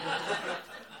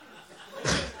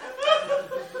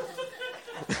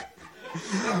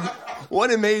 One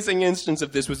amazing instance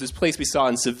of this was this place we saw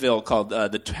in Seville called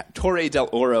the Torre del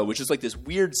Oro, which is like this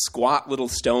weird squat little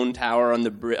stone tower on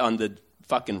the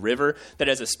fucking river that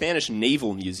has a Spanish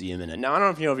naval museum in it. Now, I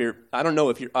don't know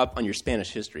if you're up on your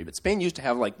Spanish history, but Spain used to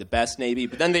have like the best navy,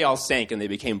 but then they all sank and they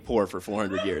became poor for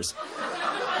 400 years.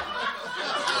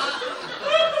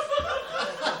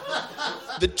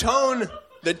 The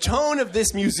tone of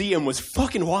this museum was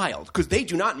fucking wild, because they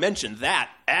do not mention that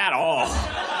at all.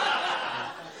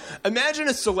 Imagine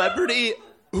a celebrity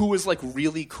who was, like,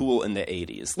 really cool in the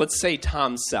 80s. Let's say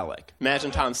Tom Selleck.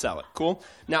 Imagine Tom Selleck. Cool?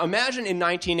 Now, imagine in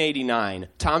 1989,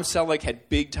 Tom Selleck had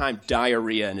big-time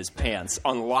diarrhea in his pants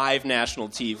on live national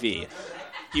TV.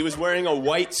 He was wearing a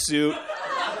white suit.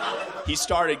 He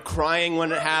started crying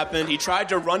when it happened. He tried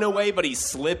to run away, but he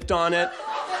slipped on it.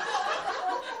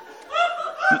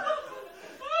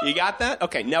 You got that?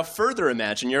 Okay, now further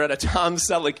imagine you're at a Tom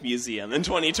Selleck museum in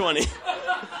 2020.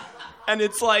 And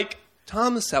it's like,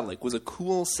 Tom Selleck was a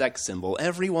cool sex symbol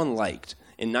everyone liked.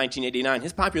 In 1989,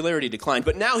 his popularity declined,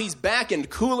 but now he's back and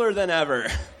cooler than ever.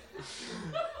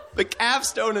 The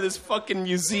capstone of this fucking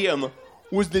museum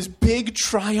was this big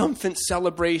triumphant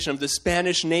celebration of the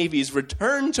Spanish Navy's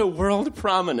return to world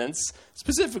prominence.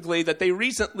 Specifically, that they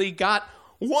recently got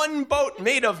one boat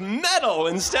made of metal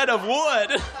instead of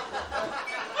wood.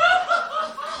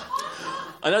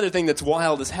 Another thing that's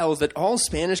wild as hell is that all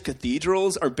Spanish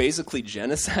cathedrals are basically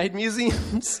genocide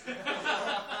museums.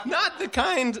 Not the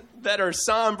kind that are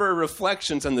somber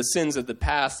reflections on the sins of the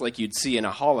past like you'd see in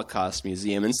a Holocaust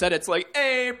museum. Instead, it's like,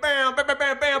 hey, bam, bam, bam,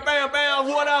 bam, bam, bam,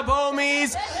 what up,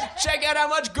 homies? Check out how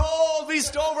much gold we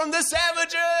stole from the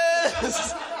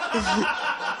savages!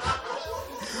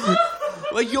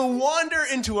 Like, you'll wander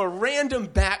into a random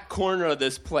back corner of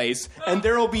this place, and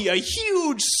there'll be a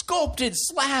huge sculpted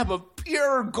slab of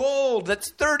pure gold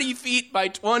that's 30 feet by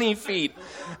 20 feet.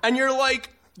 And you're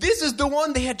like, this is the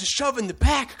one they had to shove in the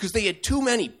back because they had too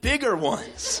many bigger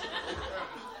ones.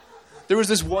 There was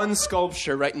this one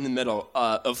sculpture right in the middle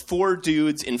of 4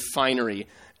 dudes in finery,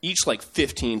 each like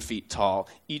 15 feet tall.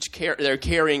 They're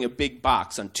carrying a big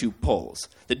box on 2 poles.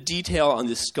 The detail on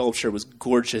this sculpture was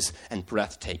gorgeous and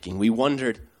breathtaking. We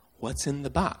wondered, what's in the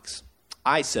box?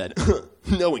 I said,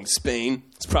 knowing Spain,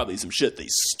 it's probably some shit they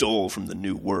stole from the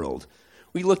New World.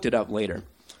 We looked it up later.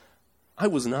 I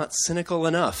was not cynical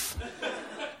enough.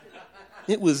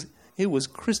 It was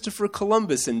Christopher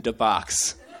Columbus in the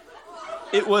box.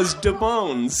 It was the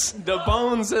bones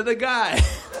of the guy.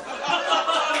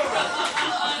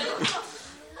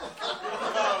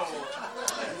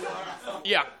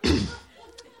 Yeah.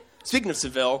 Speaking of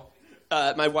Seville,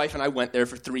 my wife and I went there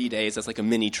for 3 days as like a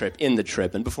mini trip in the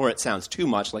trip. And before it sounds too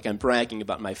much like I'm bragging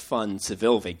about my fun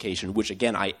Seville vacation, which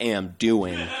again I am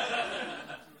doing,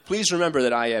 please remember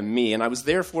that I am me, and I was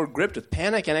therefore gripped with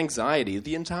panic and anxiety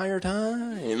the entire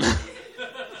time.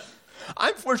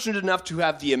 I'm fortunate enough to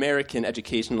have the American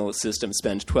educational system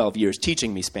spend 12 years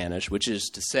teaching me Spanish, which is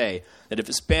to say that if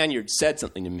a Spaniard said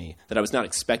something to me that I was not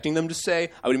expecting them to say,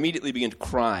 I would immediately begin to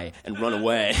cry and run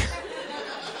away.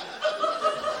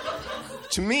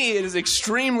 To me, it is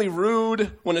extremely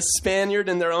rude when a Spaniard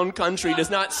in their own country does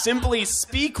not simply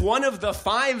speak one of the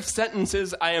 5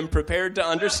 sentences I am prepared to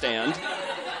understand.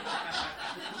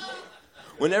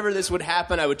 Whenever this would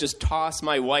happen, I would just toss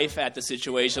my wife at the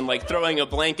situation, like throwing a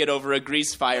blanket over a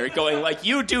grease fire, going like,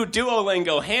 you do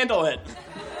Duolingo, handle it.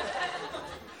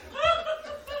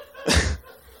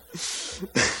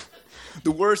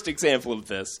 The worst example of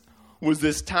this was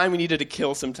this time we needed to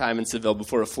kill some time in Seville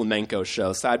before a flamenco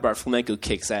show. Sidebar, flamenco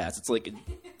kicks ass. It's like, it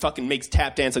fucking makes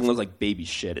tap dancing look like baby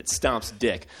shit. It stomps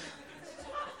dick.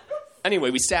 Anyway,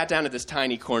 we sat down at this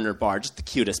tiny corner bar, just the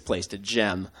cutest place to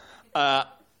gem.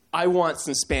 I want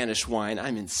some Spanish wine.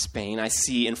 I'm in Spain. I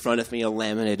see in front of me a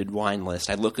laminated wine list.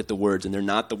 I look at the words, and they're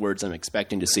not the words I'm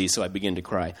expecting to see, so I begin to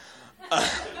cry.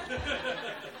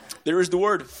 There is the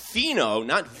word fino,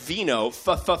 not vino,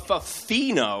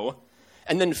 fino,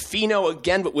 and then fino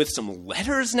again, but with some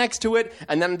letters next to it,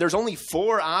 and then there's only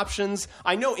 4 options.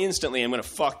 I know instantly I'm going to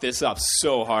fuck this up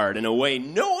so hard in a way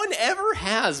no one ever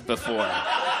has before.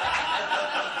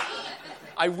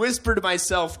 I whisper to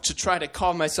myself to try to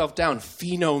calm myself down.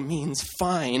 Fino means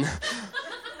fine.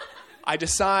 I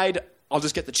decide I'll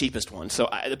just get the cheapest one. So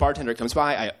the bartender comes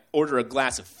by. I order a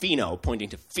glass of Fino, pointing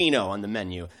to Fino on the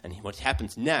menu. And what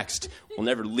happens next will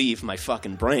never leave my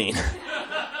fucking brain.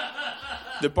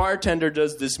 The bartender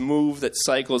does this move that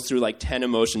cycles through like 10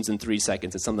 emotions in 3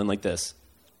 seconds. It's something like this.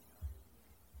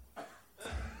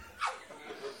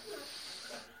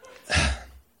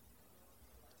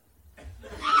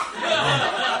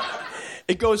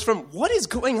 It goes from, what is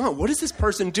going on? What is this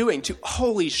person doing? To,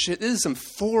 holy shit, this is some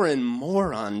foreign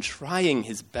moron trying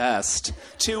his best.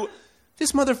 To,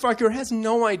 this motherfucker has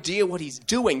no idea what he's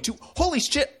doing. To, holy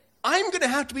shit, I'm going to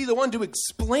have to be the one to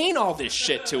explain all this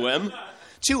shit to him.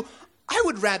 To, I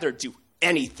would rather do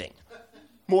anything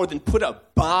more than put a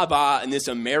baba in this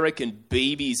American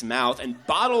baby's mouth and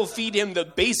bottle feed him the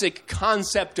basic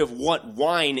concept of what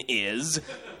wine is.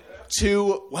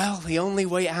 To, well, the only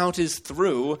way out is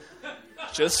through.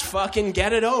 Just fucking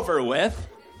get it over with.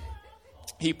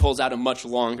 He pulls out a much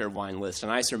longer wine list,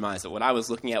 and I surmise that what I was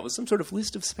looking at was some sort of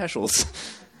list of specials.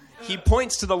 He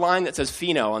points to the line that says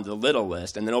Fino on the little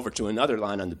list, and then over to another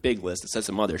line on the big list that says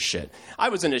some other shit. I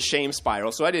was in a shame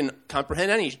spiral, so I didn't comprehend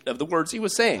any of the words he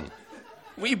was saying.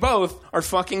 We both are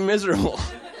fucking miserable.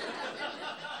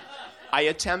 I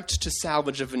attempt to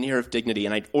salvage a veneer of dignity,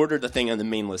 and I order the thing on the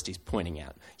main list he's pointing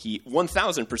at. He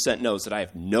 1,000% knows that I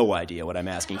have no idea what I'm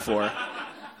asking for.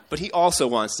 But he also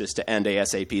wants this to end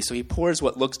ASAP, so he pours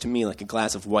what looks to me like a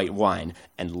glass of white wine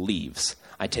and leaves.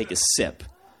 I take a sip,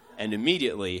 and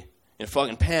immediately, in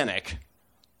fucking panic,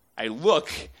 I look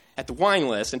at the wine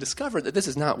list and discover that this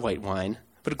is not white wine,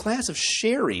 but a glass of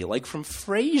sherry, like from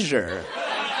Frasier.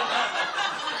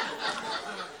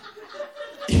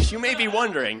 You may be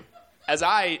wondering, as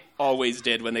I always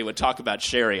did when they would talk about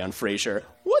sherry on Frasier,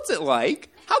 what's it like?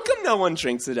 How come no one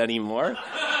drinks it anymore?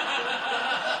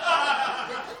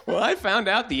 Well, I found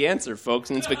out the answer, folks,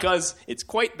 and it's because it's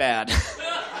quite bad.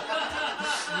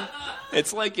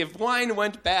 It's like if wine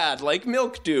went bad, like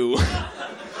milk do.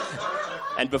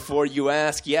 And before you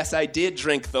ask, yes, I did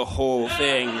drink the whole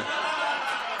thing.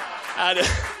 Out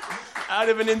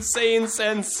of an insane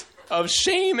sense of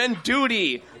shame and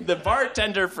duty. The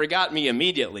bartender forgot me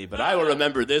immediately, but I will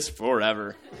remember this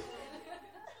forever.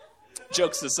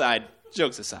 Jokes aside.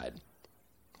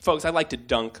 Folks, I like to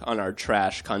dunk on our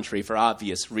trash country for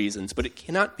obvious reasons, but it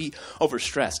cannot be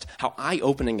overstressed how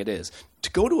eye-opening it is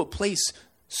to go to a place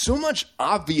so much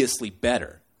obviously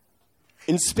better.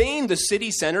 In Spain, the city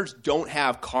centers don't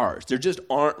have cars. There just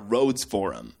aren't roads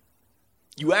for them.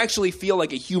 You actually feel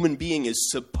like a human being is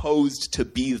supposed to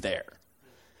be there.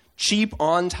 Cheap,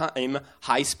 on-time,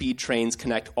 high-speed trains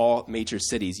connect all major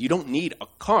cities. You don't need a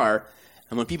car,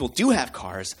 and when people do have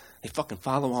cars, they fucking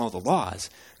follow all the laws,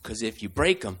 because if you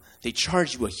break them, they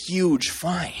charge you a huge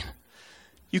fine.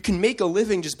 You can make a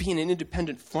living just being an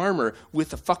independent farmer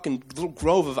with a fucking little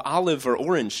grove of olive or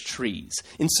orange trees.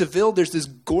 In Seville, there's this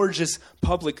gorgeous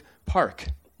public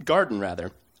garden,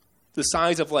 the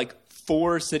size of like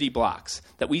 4 city blocks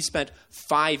that we spent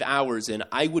 5 hours in.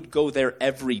 I would go there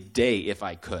every day if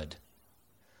I could.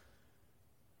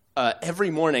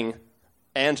 Every morning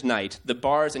and night, the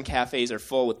bars and cafes are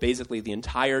full with basically the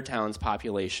entire town's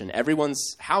population.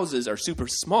 Everyone's houses are super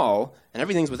small, and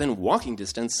everything's within walking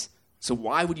distance. So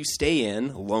why would you stay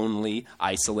in, lonely,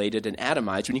 isolated, and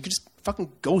atomized when you could just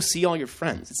fucking go see all your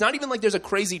friends? It's not even like there's a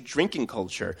crazy drinking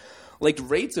culture. Like,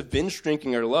 rates of binge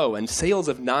drinking are low, and sales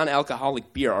of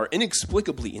non-alcoholic beer are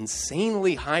inexplicably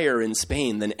insanely higher in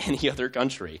Spain than any other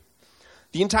country.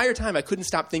 The entire time, I couldn't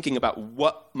stop thinking about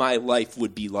what my life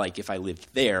would be like if I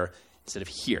lived there instead of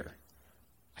here.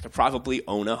 I could probably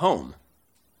own a home.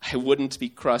 I wouldn't be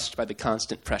crushed by the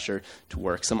constant pressure to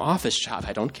work some office job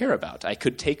I don't care about. I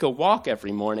could take a walk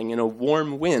every morning in a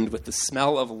warm wind with the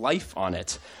smell of life on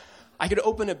it. I could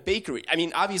open a bakery. I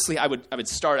mean, obviously, I would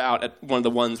start out at one of the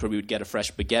ones where we would get a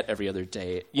fresh baguette every other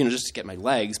day, just to get my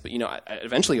legs. But, I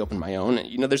eventually opened my own.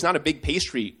 There's not a big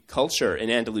pastry culture in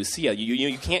Andalusia.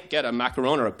 You can't get a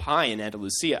macaron or a pie in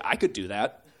Andalusia. I could do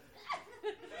that.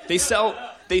 They sell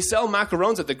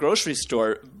macarons at the grocery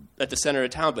store at the center of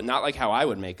town, but not like how I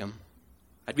would make them.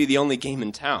 I'd be the only game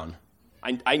in town.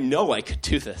 I know I could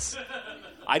do this.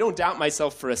 I don't doubt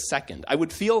myself for a second. I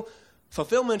would feel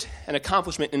fulfillment and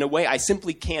accomplishment in a way I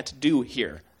simply can't do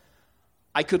here.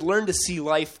 I could learn to see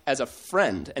life as a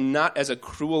friend and not as a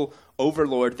cruel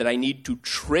overlord that I need to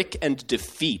trick and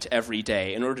defeat every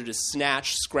day in order to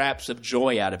snatch scraps of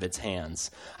joy out of its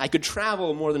hands. I could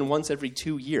travel more than once every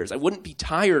 2 years. I wouldn't be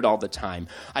tired all the time.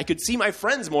 I could see my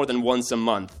friends more than once a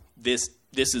month. This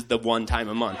is the one time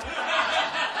a month.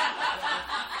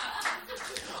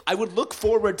 I would look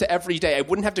forward to every day. I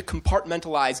wouldn't have to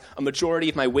compartmentalize a majority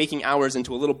of my waking hours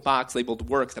into a little box labeled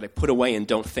work that I put away and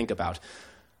don't think about.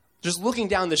 Just looking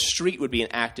down the street would be an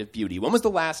act of beauty. When was the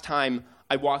last time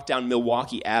I walked down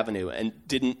Milwaukee Avenue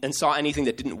and saw anything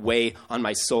that didn't weigh on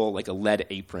my soul like a lead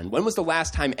apron? When was the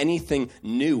last time anything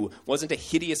new wasn't a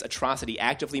hideous atrocity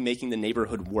actively making the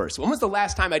neighborhood worse? When was the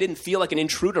last time I didn't feel like an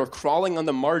intruder crawling on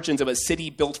the margins of a city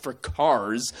built for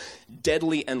cars,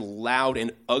 deadly and loud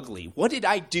and ugly? What did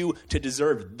I do to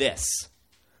deserve this?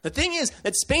 The thing is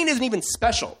that Spain isn't even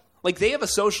special. Like, they have a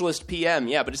socialist PM,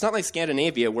 yeah, but it's not like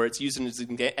Scandinavia where it's used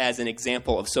as an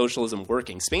example of socialism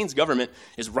working. Spain's government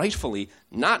is rightfully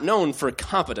not known for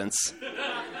competence.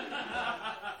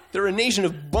 They're a nation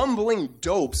of bumbling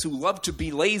dopes who love to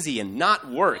be lazy and not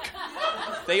work.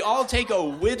 They all take a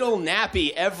whittle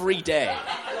nappy every day.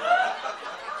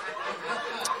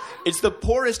 It's the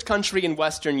poorest country in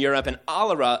Western Europe, and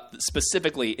Alara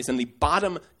specifically is in the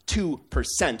bottom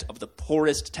 2% of the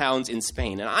poorest towns in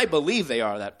Spain. And I believe they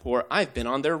are that poor. I've been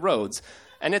on their roads,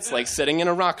 and it's like sitting in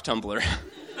a rock tumbler.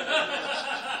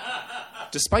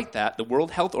 Despite that, the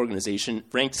World Health Organization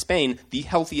ranked Spain the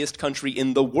healthiest country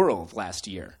in the world last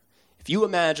year. If you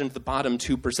imagined the bottom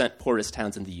 2% poorest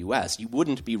towns in the U.S., you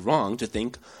wouldn't be wrong to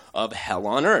think of hell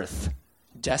on earth.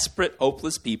 Desperate,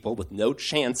 hopeless people with no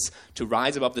chance to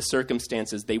rise above the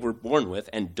circumstances they were born with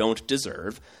and don't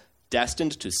deserve,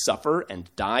 destined to suffer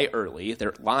and die early,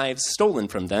 their lives stolen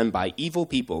from them by evil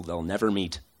people they'll never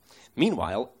meet.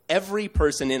 Meanwhile, every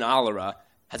person in Alara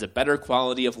has a better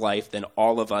quality of life than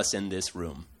all of us in this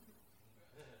room.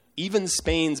 Even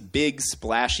Spain's big,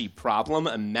 splashy problem,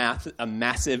 a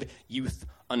massive youth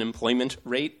unemployment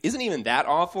rate, isn't even that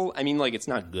awful. I mean, like, it's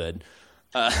not good.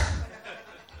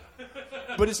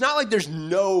 But it's not like there's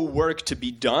no work to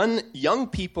be done. Young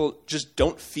people just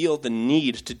don't feel the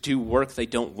need to do work they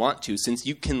don't want to, since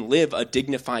you can live a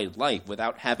dignified life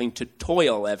without having to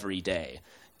toil every day.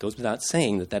 It goes without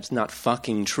saying that that's not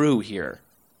fucking true here.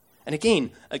 And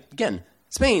again,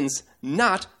 Spain's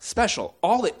not special.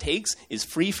 All it takes is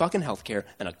free fucking healthcare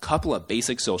and a couple of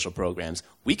basic social programs.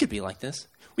 We could be like this.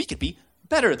 We could be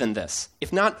better than this,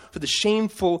 if not for the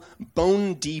shameful,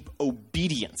 bone-deep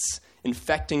obedience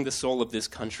infecting the soul of this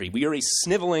country. We are a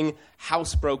sniveling,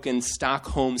 housebroken,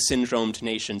 Stockholm syndromed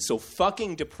nation, so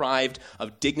fucking deprived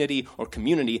of dignity or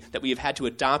community that we have had to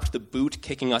adopt the boot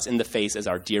kicking us in the face as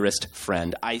our dearest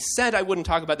friend. I said I wouldn't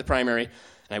talk about the primary, and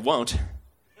I won't.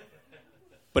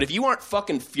 But if you aren't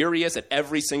fucking furious at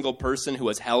every single person who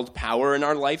has held power in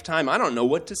our lifetime, I don't know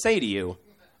what to say to you.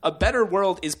 A better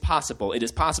world is possible. It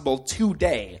is possible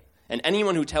today. And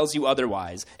anyone who tells you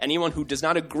otherwise, anyone who does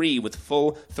not agree with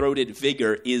full-throated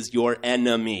vigor is your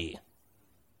enemy.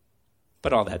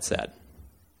 But all that said,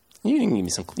 you can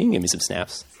give me some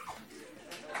snaps.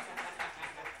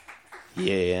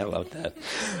 Yeah, I love that.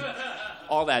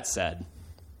 All that said,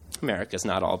 America's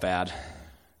not all bad.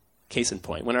 Case in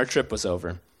point, when our trip was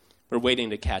over, we're waiting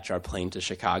to catch our plane to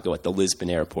Chicago at the Lisbon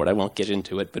airport. I won't get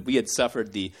into it, but we had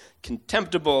suffered the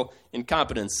contemptible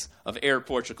incompetence of Air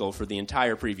Portugal for the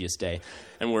entire previous day,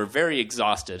 and were very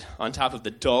exhausted, on top of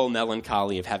the dull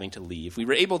melancholy of having to leave. We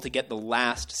were able to get the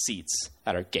last seats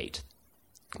at our gate,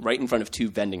 right in front of two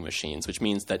vending machines, which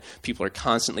means that people are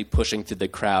constantly pushing through the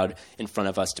crowd in front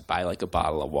of us to buy like a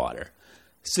bottle of water.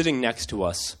 Sitting next to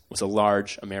us was a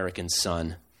large American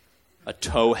son, a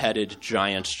tow-headed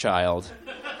giant child,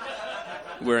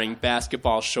 wearing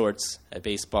basketball shorts, a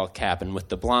baseball cap, and with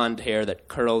the blonde hair that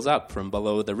curls up from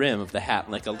below the rim of the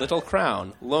hat like a little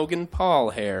crown, Logan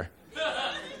Paul hair.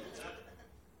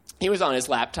 He was on his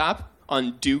laptop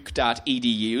on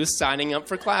duke.edu signing up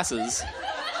for classes.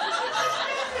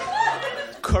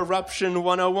 Corruption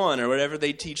 101, or whatever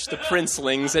they teach the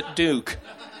princelings at Duke.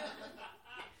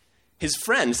 His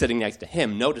friend sitting next to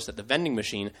him noticed that the vending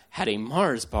machine had a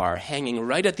Mars bar hanging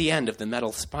right at the end of the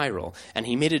metal spiral, and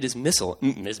he made it his mission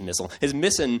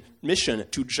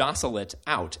to jostle it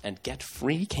out and get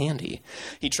free candy.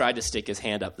 He tried to stick his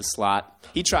hand up the slot.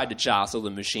 He tried to jostle the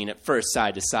machine at first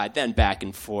side to side, then back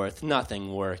and forth.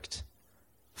 Nothing worked.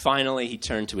 Finally, he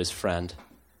turned to his friend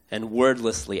and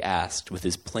wordlessly asked with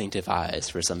his plaintive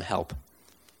eyes for some help.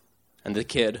 And the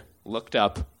kid looked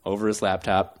up over his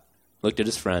laptop, looked at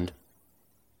his friend,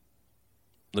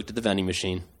 looked at the vending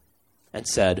machine, and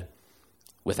said,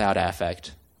 without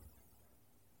affect,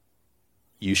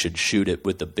 "You should shoot it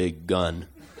with the big gun."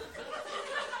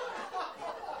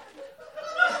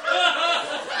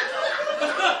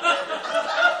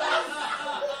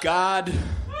 God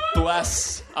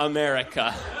bless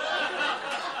America.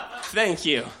 Thank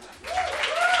you.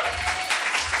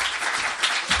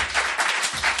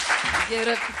 Give it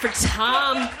up for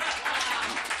Tom.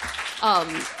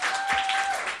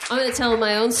 I'm going to tell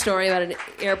my own story about an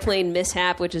airplane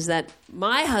mishap, which is that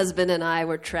my husband and I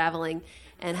were traveling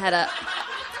and had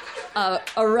a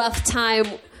rough time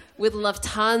with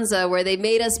Lufthansa, where they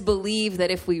made us believe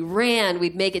that if we ran,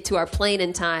 we'd make it to our plane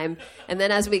in time. And then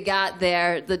as we got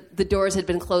there, the doors had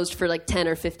been closed for like 10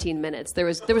 or 15 minutes. There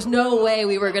was no way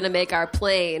we were going to make our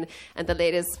plane. And the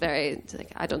lady's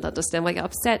like, I don't understand why you're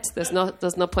upset. There's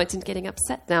no point in getting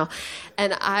upset now.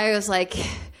 And I was like,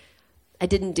 I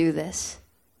didn't do this,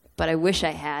 but I wish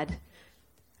I had.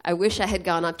 I wish I had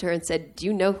gone up to her and said, do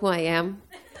you know who I am?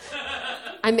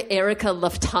 I'm Erica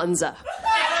Lufthansa.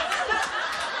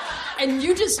 And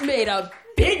you just made a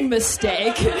big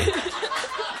mistake.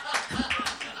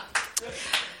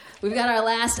 We've got our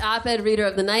last op-ed reader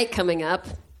of the night coming up.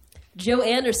 Joe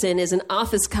Anderson is an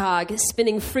office cog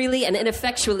spinning freely and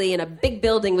ineffectually in a big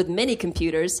building with many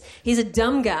computers. He's a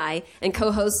dumb guy and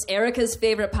co-hosts Erica's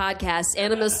favorite podcast,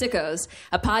 Anima Sickos,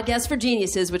 a podcast for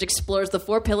geniuses which explores the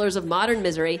 4 pillars of modern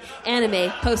misery: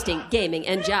 anime, posting, gaming,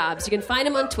 and jobs. You can find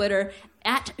him on Twitter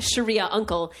at Sharia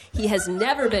Uncle. He has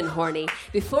never been horny.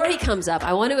 Before he comes up,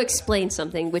 I want to explain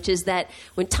something, which is that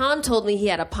when Tom told me he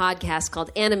had a podcast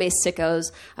called Anime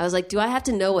Sickos, I was like, do I have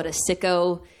to know what a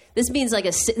sicko? This means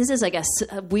this is like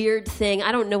a weird thing.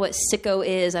 I don't know what sicko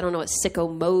is. I don't know what sicko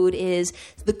mode is.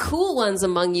 The cool ones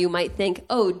among you might think,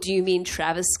 oh, do you mean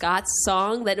Travis Scott's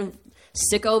song that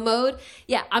sicko mode?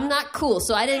 Yeah, I'm not cool,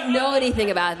 so I didn't know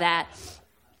anything about that.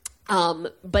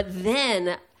 But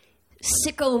then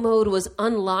sicko mode was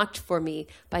unlocked for me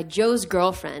by Joe's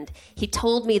girlfriend. He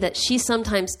told me that she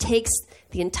sometimes takes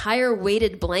the entire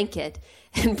weighted blanket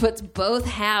and puts both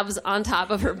halves on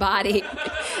top of her body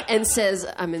and says,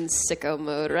 I'm in sicko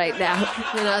mode right now.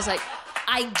 And I was like,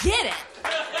 I get it.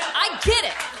 I get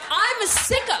it. I'm a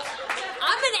sicko.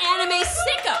 I'm an anime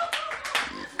sicko.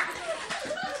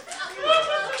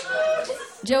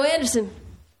 Joe Anderson,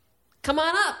 come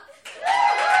on up.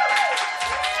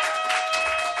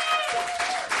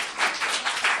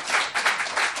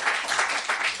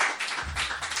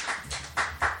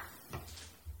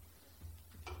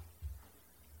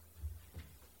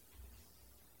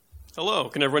 Hello,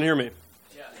 can everyone hear me?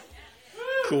 Yeah.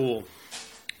 Cool.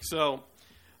 So,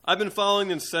 I've been following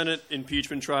the Senate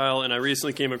impeachment trial, and I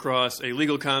recently came across a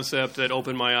legal concept that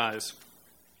opened my eyes.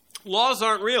 Laws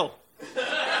aren't real.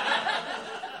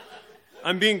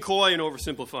 I'm being coy and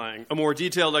oversimplifying. A more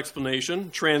detailed explanation,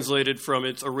 translated from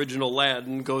its original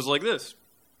Latin, goes like this.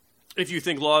 If you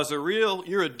think laws are real,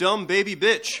 you're a dumb baby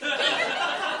bitch.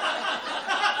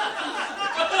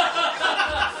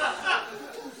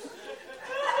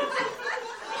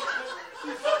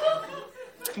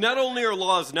 Not only are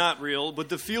laws not real, but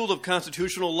the field of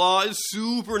constitutional law is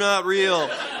super not real.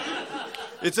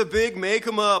 It's a big make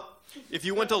 'em up. If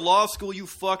you went to law school, you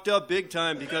fucked up big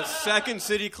time because second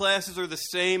city classes are the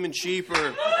same and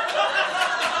cheaper.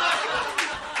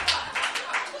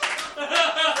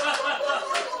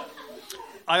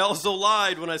 I also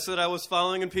lied when I said I was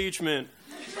following impeachment.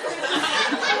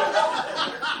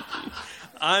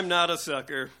 I'm not a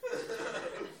sucker.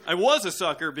 I was a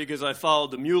sucker because I followed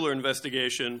the Mueller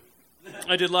investigation.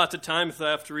 I did lots of time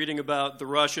theft reading about the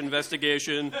Russia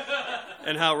investigation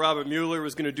and how Robert Mueller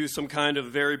was going to do some kind of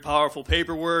very powerful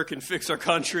paperwork and fix our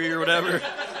country or whatever.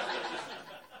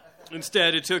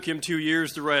 Instead, it took him 2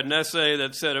 years to write an essay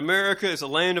that said, America is a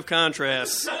land of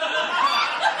contrasts.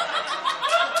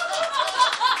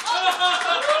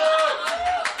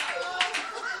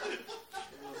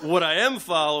 What I am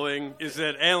following is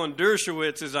that Alan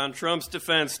Dershowitz is on Trump's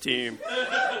defense team.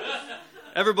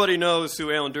 Everybody knows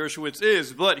who Alan Dershowitz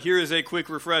is, but here is a quick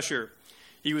refresher.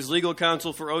 He was legal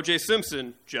counsel for O.J.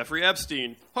 Simpson, Jeffrey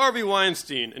Epstein, Harvey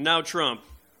Weinstein, and now Trump.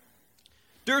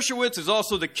 Dershowitz is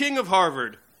also the king of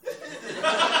Harvard.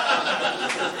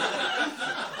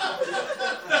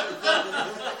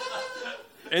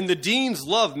 And the deans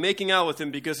love making out with him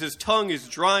because his tongue is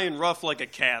dry and rough like a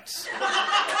cat's.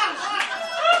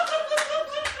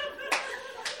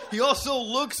 He also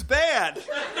looks bad.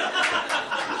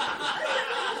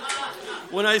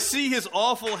 When I see his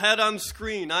awful head on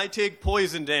screen, I take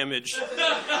poison damage.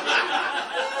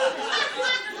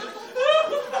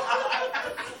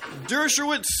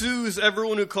 Dershowitz sues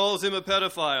everyone who calls him a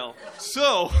pedophile.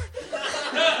 So,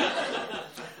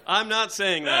 I'm not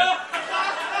saying that.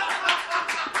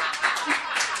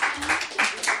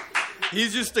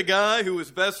 He's just a guy who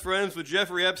was best friends with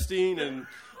Jeffrey Epstein and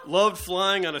loved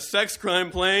flying on a sex crime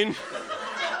plane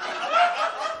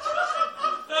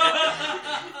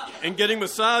and getting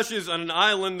massages on an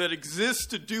island that exists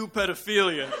to do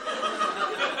pedophilia.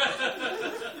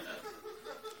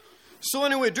 So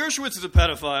anyway, Dershowitz is a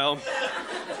pedophile.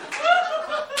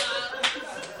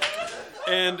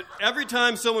 And every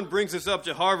time someone brings this up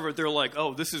to Harvard, they're like,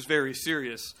 oh, this is very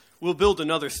serious. We'll build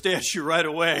another statue right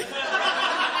away.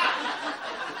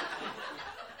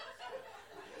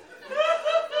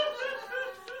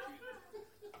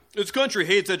 This country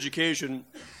hates education,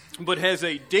 but has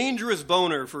a dangerous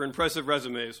boner for impressive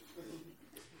resumes.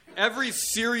 Every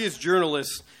serious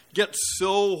journalist gets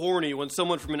so horny when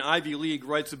someone from an Ivy League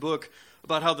writes a book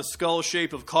about how the skull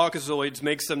shape of Caucasoids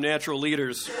makes them natural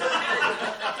leaders.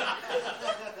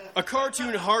 A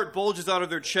cartoon heart bulges out of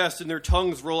their chest and their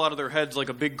tongues roll out of their heads like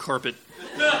a big carpet.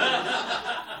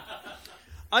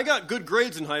 I got good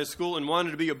grades in high school and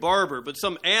wanted to be a barber, but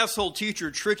some asshole teacher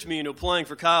tricked me into applying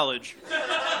for college.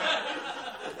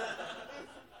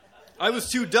 I was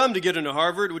too dumb to get into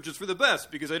Harvard, which is for the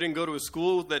best, because I didn't go to a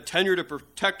school that tenured a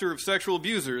protector of sexual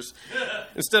abusers.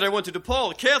 Instead, I went to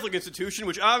DePaul, a Catholic institution,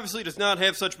 which obviously does not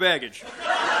have such baggage.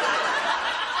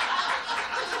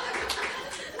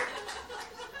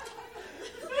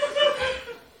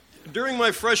 During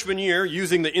my freshman year,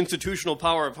 using the institutional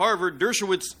power of Harvard,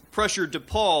 Dershowitz pressured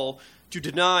DePaul to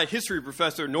deny history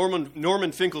professor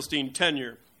Norman Finkelstein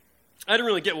tenure. I didn't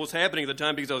really get what was happening at the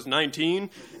time because I was 19,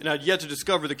 and I'd yet to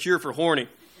discover the cure for horny.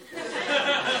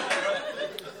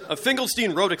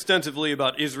 Finkelstein wrote extensively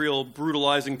about Israel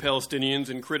brutalizing Palestinians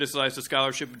and criticized the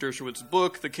scholarship of Dershowitz's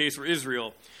book, The Case for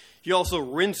Israel. He also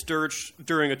rinsed Dersh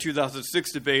during a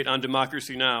 2006 debate on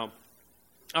Democracy Now!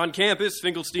 On campus,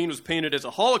 Finkelstein was painted as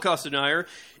a Holocaust denier,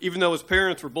 even though his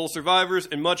parents were both survivors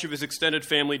and much of his extended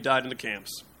family died in the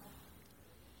camps.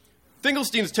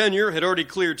 Finkelstein's tenure had already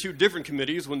cleared 2 different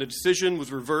committees when the decision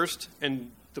was reversed,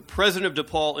 and the president of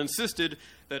DePaul insisted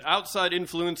that outside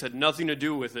influence had nothing to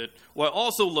do with it, while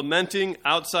also lamenting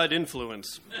outside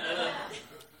influence.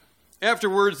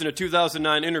 Afterwards, in a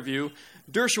 2009 interview,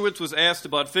 Dershowitz was asked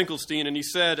about Finkelstein, and he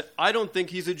said, "I don't think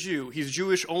he's a Jew. He's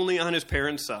Jewish only on his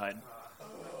parents' side."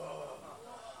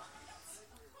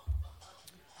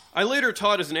 I later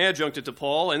taught as an adjunct at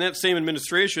DePaul, and that same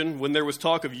administration, when there was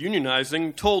talk of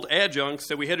unionizing, told adjuncts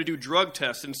that we had to do drug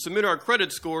tests and submit our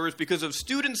credit scores because of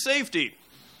student safety.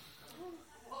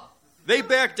 They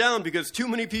backed down because too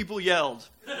many people yelled.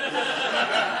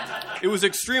 It was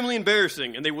extremely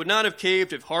embarrassing, and they would not have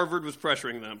caved if Harvard was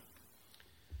pressuring them.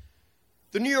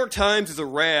 The New York Times is a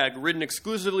rag written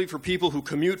exclusively for people who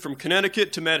commute from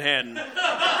Connecticut to Manhattan.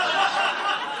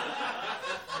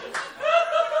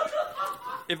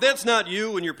 If that's not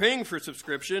you and you're paying for a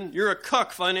subscription, you're a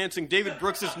cuck financing David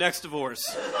Brooks' next divorce.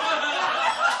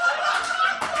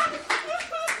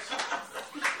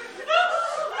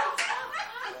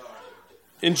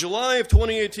 In July of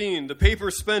 2018, the paper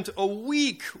spent a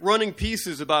week running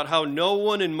pieces about how no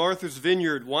one in Martha's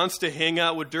Vineyard wants to hang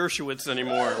out with Dershowitz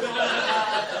anymore.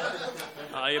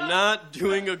 I am not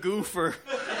doing a goofer.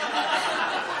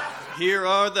 Here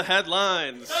are the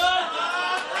headlines.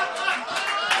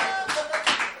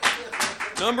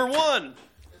 Number 1,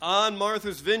 on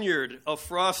Martha's Vineyard, a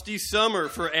frosty summer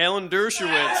for Alan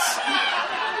Dershowitz.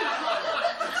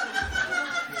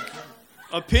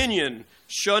 Opinion,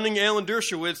 shunning Alan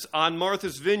Dershowitz on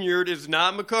Martha's Vineyard is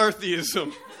not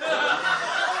McCarthyism.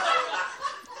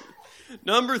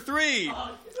 Number 3,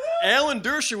 Alan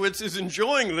Dershowitz is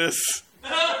enjoying this.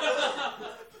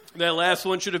 That last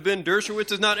one should have been,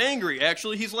 Dershowitz is not angry.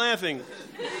 Actually, he's laughing.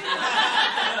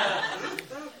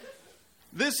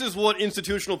 This is what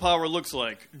institutional power looks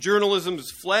like.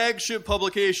 Journalism's flagship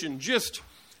publication, just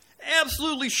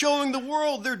absolutely showing the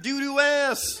world their doo-doo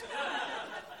ass.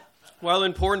 While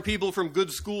important people from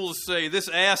good schools say, this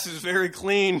ass is very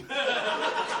clean.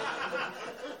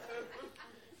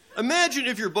 Imagine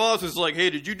if your boss was like, hey,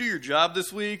 did you do your job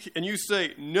this week? And you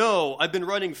say, no, I've been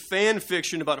writing fan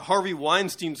fiction about Harvey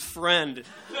Weinstein's friend.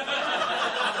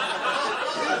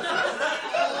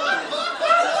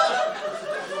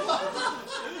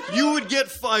 You would get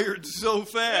fired so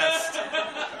fast.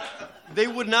 They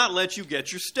would not let you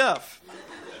get your stuff.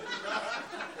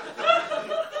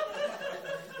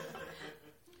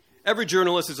 Every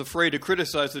journalist is afraid to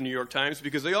criticize the New York Times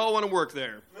because they all want to work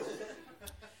there.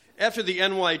 After the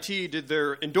NYT did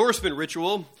their endorsement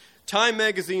ritual, Time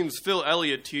Magazine's Phil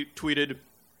Elliott tweeted,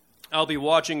 I'll be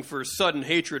watching for sudden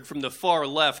hatred from the far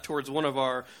left towards one of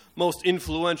our most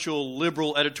influential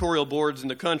liberal editorial boards in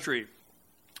the country.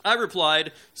 I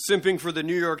replied, simping for the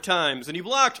New York Times, and he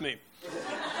blocked me.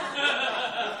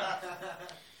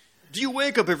 Do you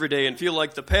wake up every day and feel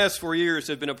like the past 4 years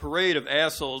have been a parade of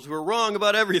assholes who are wrong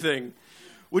about everything?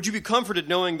 Would you be comforted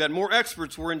knowing that more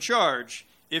experts were in charge?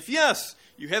 If yes,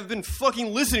 you have been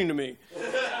fucking listening to me.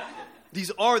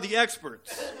 These are the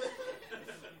experts.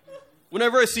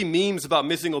 Whenever I see memes about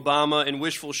missing Obama and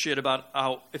wishful shit about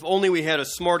how if only we had a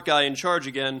smart guy in charge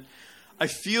again, I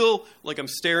feel like I'm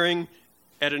staring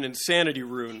at an insanity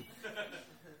rune.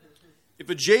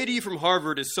 If a JD from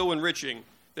Harvard is so enriching,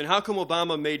 then how come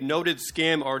Obama made noted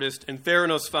scam artist and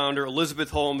Theranos founder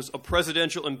Elizabeth Holmes a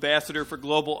presidential ambassador for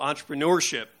global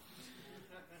entrepreneurship?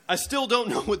 I still don't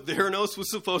know what Theranos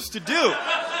was supposed to do.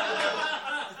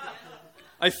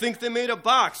 I think they made a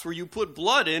box where you put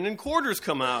blood in and quarters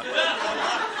come out.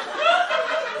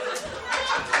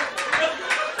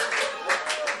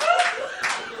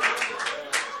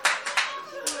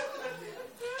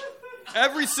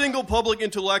 Every single public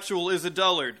intellectual is a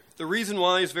dullard. The reason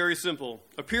why is very simple.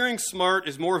 Appearing smart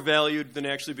is more valued than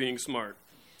actually being smart.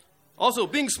 Also,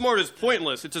 being smart is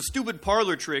pointless. It's a stupid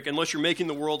parlor trick unless you're making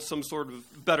the world some sort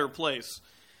of better place.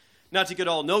 Not to get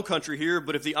all no country here,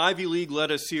 but if the Ivy League led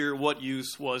us here, what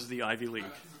use was the Ivy League?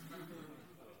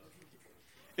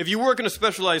 If you work in a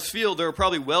specialized field, there are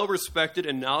probably well-respected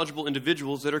and knowledgeable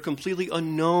individuals that are completely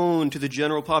unknown to the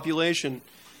general population.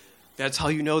 That's how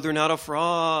you know they're not a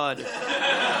fraud.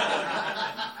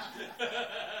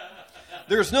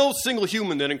 There's no single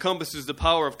human that encompasses the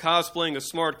power of cosplaying a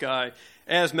smart guy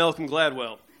as Malcolm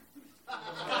Gladwell.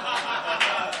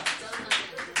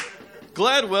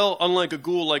 Gladwell, unlike a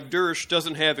ghoul like Dersh,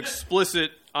 doesn't have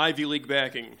explicit Ivy League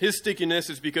backing. His stickiness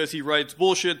is because he writes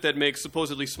bullshit that makes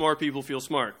supposedly smart people feel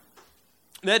smart.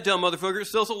 That dumb motherfucker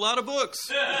sells a lot of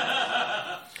books.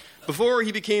 Before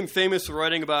he became famous for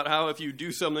writing about how if you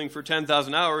do something for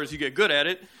 10,000 hours, you get good at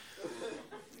it,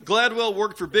 Gladwell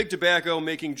worked for Big Tobacco,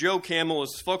 making Joe Camel as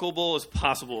fuckable as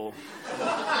possible.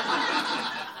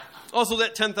 Also,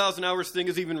 that 10,000 hours thing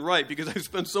is even right, because I've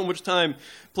spent so much time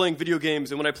playing video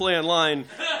games, and when I play online,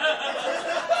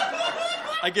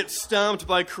 I get stomped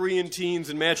by Korean teens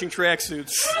in matching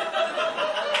tracksuits.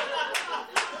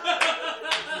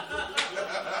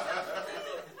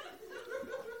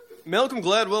 Malcolm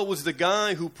Gladwell was the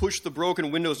guy who pushed the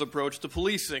broken windows approach to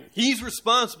policing. He's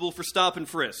responsible for stop and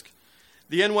frisk.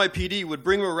 The NYPD would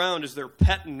bring him around as their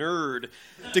pet nerd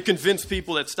to convince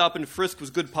people that stop and frisk was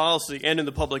good policy and in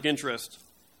the public interest.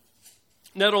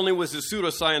 Not only was his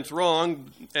pseudoscience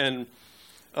wrong, and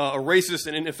a racist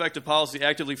and ineffective policy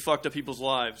actively fucked up people's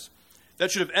lives.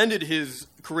 That should have ended his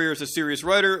career as a serious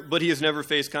writer, but he has never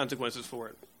faced consequences for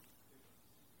it.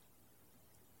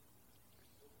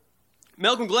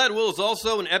 Malcolm Gladwell is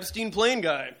also an Epstein plane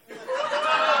guy.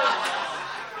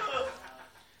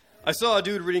 I saw a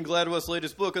dude reading Gladwell's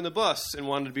latest book on the bus and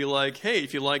wanted to be like, hey,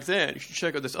 if you like that, you should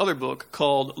check out this other book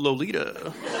called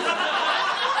Lolita.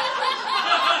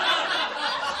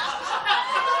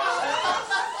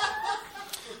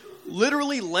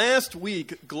 Literally last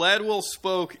week, Gladwell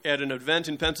spoke at an event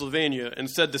in Pennsylvania and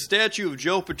said the statue of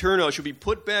Joe Paterno should be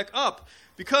put back up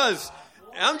because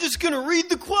I'm just going to read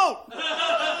the quote.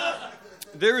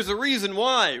 There is a reason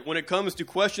why, when it comes to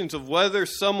questions of whether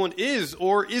someone is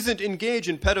or isn't engaged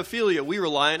in pedophilia, we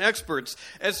rely on experts.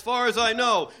 As far as I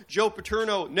know, Joe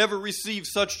Paterno never received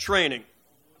such training.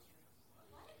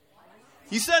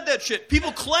 He said that shit.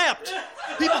 People clapped.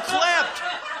 People clapped.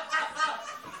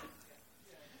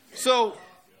 So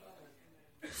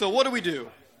what do?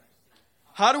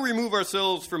 How do we remove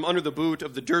ourselves from under the boot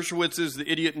of the Dershowitzes, the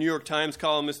idiot New York Times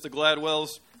columnists, the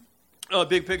Gladwells?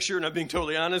 Big picture, and I'm being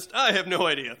totally honest, I have no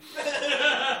idea.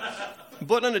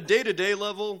 But on a day-to-day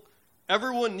level,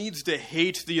 everyone needs to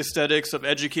hate the aesthetics of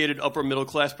educated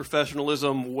upper-middle-class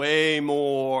professionalism way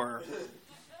more.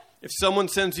 If someone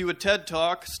sends you a TED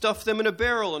Talk, stuff them in a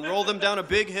barrel and roll them down a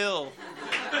big hill.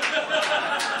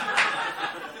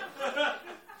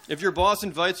 If your boss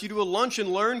invites you to a lunch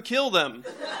and learn, kill them.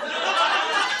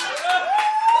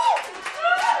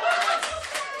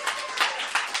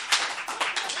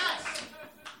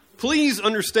 Please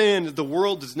understand that the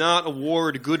world does not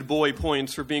award good boy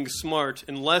points for being smart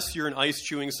unless you're an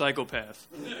ice-chewing psychopath.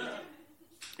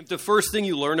 If the first thing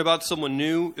you learn about someone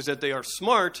new is that they are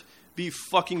smart, be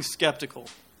fucking skeptical.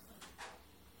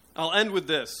 I'll end with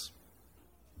this.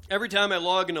 Every time I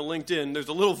log into LinkedIn, there's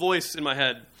a little voice in my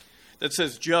head that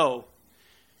says, Joe,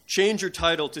 change your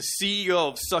title to CEO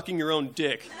of Sucking Your Own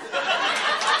Dick.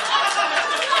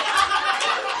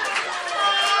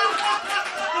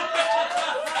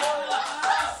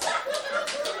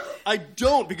 I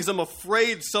don't, because I'm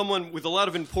afraid someone with a lot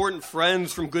of important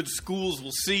friends from good schools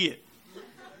will see it.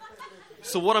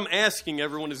 So what I'm asking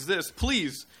everyone is this.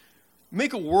 Please,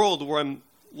 make a world where I'm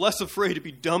less afraid to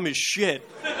be dumb as shit.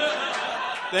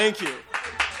 Thank you.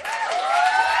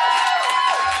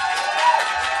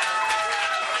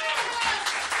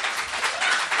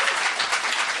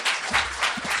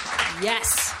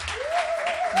 Yes.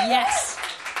 Yes.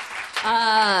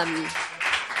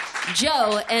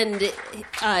 Joe and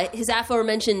his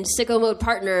aforementioned sicko mode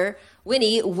partner,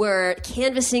 Winnie, were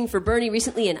canvassing for Bernie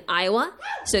recently in Iowa.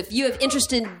 So if you have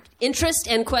interesting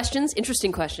questions,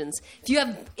 if you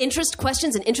have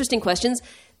questions and interesting questions,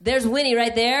 there's Winnie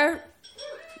right there.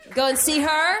 Go and see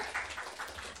her.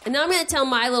 And now I'm going to tell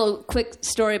my little quick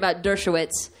story about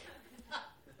Dershowitz.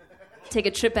 Take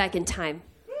a trip back in time.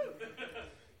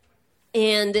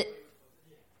 And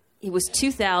it was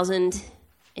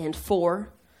 2004.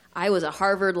 I was a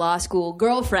Harvard Law School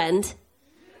girlfriend,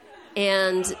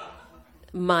 and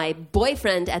my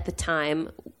boyfriend at the time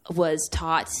was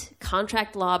taught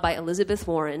contract law by Elizabeth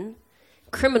Warren,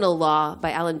 criminal law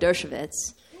by Alan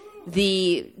Dershowitz.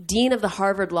 The dean of the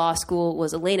Harvard Law School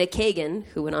was Elena Kagan,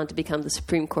 who went on to become the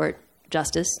Supreme Court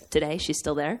Justice today. She's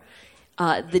still there.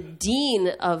 The dean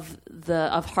of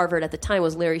Harvard at the time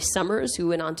was Larry Summers, who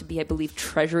went on to be, I believe,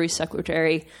 Treasury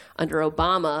Secretary under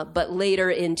Obama, but later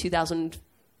in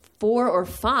 2004 or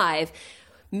 5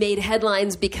 made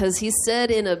headlines because he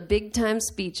said in a big-time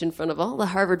speech in front of all the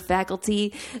Harvard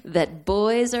faculty that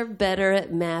boys are better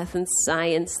at math and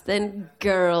science than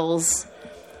girls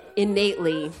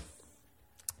innately.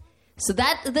 So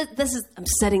this is, I'm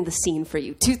setting the scene for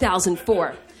you,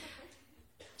 2004.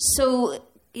 So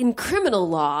in criminal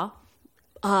law,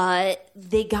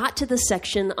 they got to the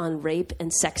section on rape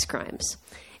and sex crimes.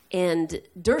 And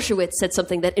Dershowitz said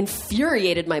something that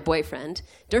infuriated my boyfriend.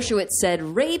 Dershowitz said,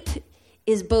 rape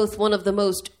is both one of the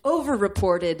most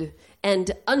overreported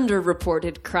and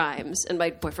underreported crimes. And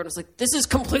my boyfriend was like, this is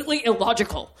completely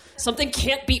illogical. Something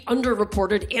can't be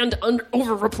underreported and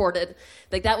overreported.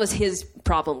 Like, that was his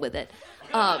problem with it.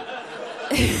 And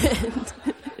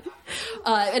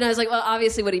I was like, well,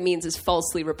 obviously what he means is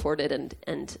falsely reported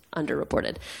and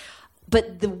underreported.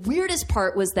 But the weirdest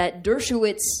part was that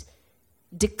Dershowitz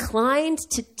declined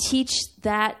to teach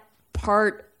that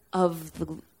part of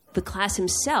the class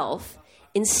himself.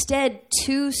 Instead,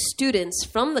 2 students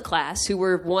from the class who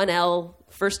were 1L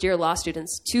first-year law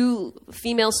students, 2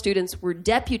 female students were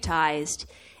deputized,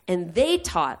 and they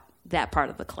taught that part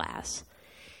of the class.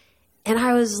 And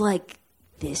I was like,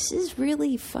 this is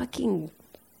really fucking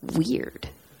weird.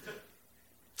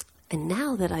 And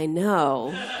now that I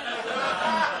know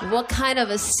what kind of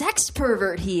a sex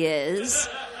pervert he is,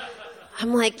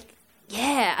 I'm like,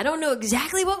 yeah, I don't know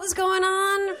exactly what was going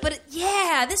on, but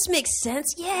yeah, this makes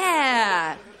sense.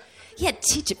 Yeah,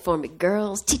 teach it for me,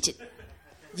 girls. Teach it.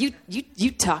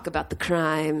 You talk about the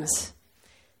crimes.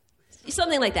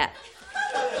 Something like that.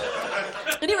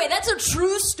 Anyway, that's a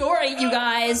true story, you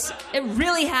guys. It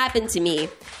really happened to me.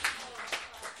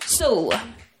 So,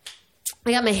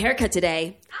 I got my haircut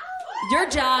today. Your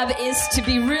job is to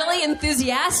be really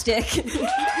enthusiastic.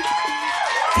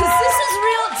 Because this is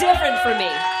real different for me.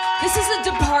 This is a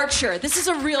departure. This is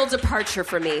a real departure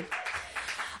for me.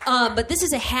 But this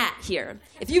is a hat here.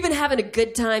 If you've been having a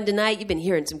good time tonight, you've been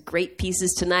hearing some great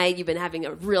pieces tonight, you've been having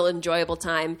a real enjoyable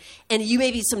time, and you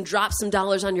maybe drop some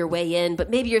dollars on your way in,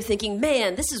 but maybe you're thinking,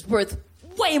 man, this is worth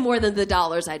way more than the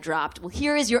dollars I dropped. Well,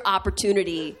 here is your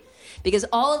opportunity. Because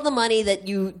all of the money that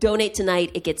you donate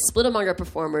tonight, it gets split among our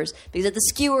performers. Because at the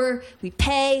Skewer, we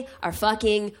pay our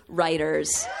fucking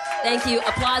writers. Thank you.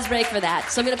 Applause break for that.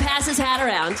 So I'm going to pass this hat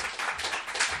around.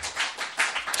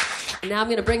 And now I'm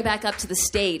going to bring back up to the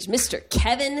stage Mr.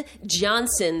 Kevin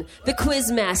Johnson, the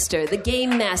quiz master, the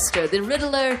game master, the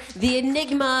riddler, the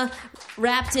enigma,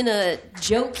 wrapped in a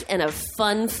joke and a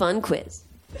fun quiz.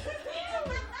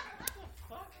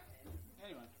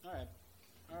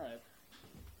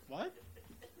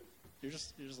 You're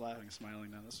just laughing, smiling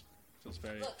now. This feels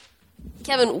very...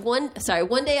 Kevin, one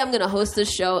day I'm going to host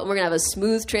this show, and we're going to have a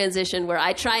smooth transition where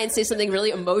I try and say something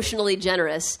really emotionally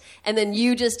generous, and then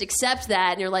you just accept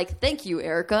that, and you're like, thank you,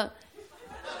 Erica.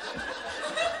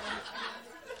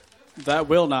 That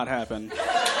will not happen.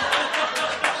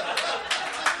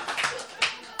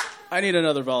 I need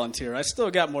another volunteer. I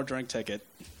still got more drink ticket.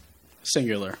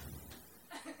 Singular.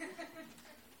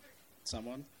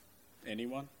 Someone?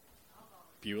 Anyone?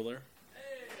 Bueller?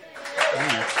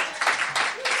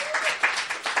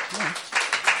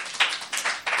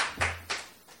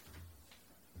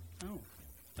 Oh,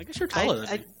 I guess you're taller than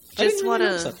me. I just want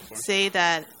to say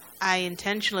that I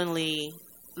intentionally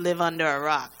live under a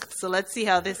rock. So let's see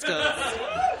how this goes.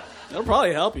 It'll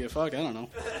probably help you. Fuck, I don't know.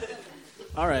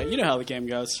 All right, you know how the game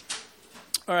goes.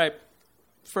 All right,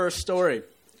 first story.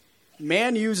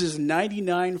 Man uses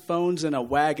 99 phones in a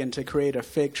wagon to create a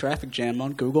fake traffic jam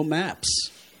on Google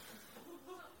Maps.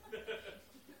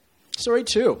 Story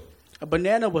 2. A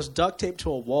banana was duct taped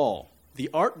to a wall. The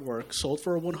artwork sold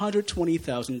for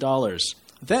 $120,000.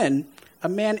 Then, a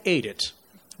man ate it,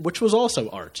 which was also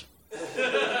art.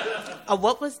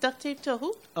 What was duct taped to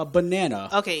who? A banana.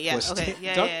 Okay, yeah, was okay.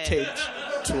 Yeah, duct yeah. taped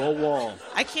to a wall.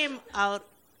 I came out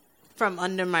from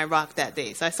under my rock that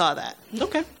day, so I saw that.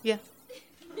 Okay. Yeah.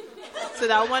 So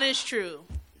that one is true.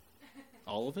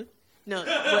 All of it? No.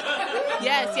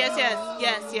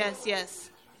 Yes.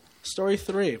 Story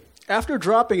 3. After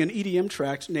dropping an EDM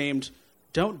track named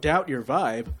Don't Doubt Your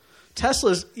Vibe,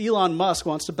 Tesla's Elon Musk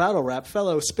wants to battle rap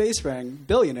fellow spacefaring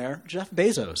billionaire Jeff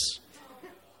Bezos.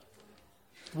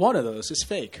 One of those is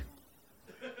fake.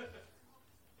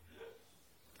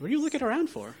 What are you looking around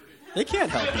for? They can't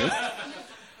help you.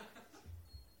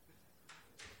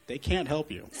 They can't help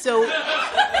you. So,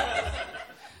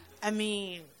 I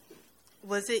mean,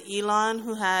 was it Elon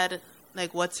who had,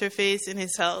 like, what's-her-face in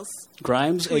his house?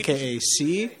 Grimes, a.k.a.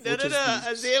 C. No,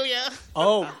 Azalea.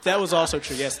 Oh, that was also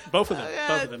true. Yes, both of them.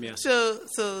 Both of them, yes.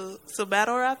 So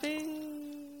battle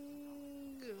rapping?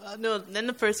 No, then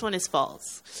the first one is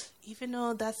false. Even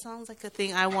though that sounds like a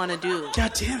thing I want to do.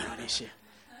 God damn it, Onicia.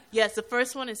 Yes, the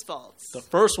first one is false. The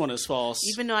first one is false.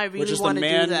 Even though I really which is the want to do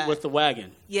man that. with the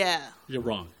wagon. Yeah. You're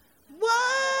wrong.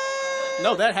 What?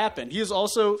 No, that happened. He was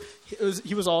also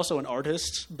an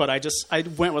artist, but I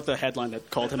went with the headline that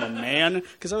called him a man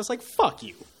because I was like, fuck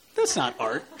you. That's not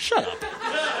art. Shut up.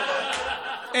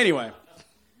 Anyway,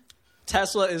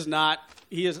 Tesla is not.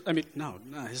 His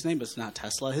name is not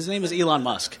Tesla. His name is Elon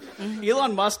Musk. Mm-hmm.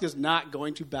 Elon Musk is not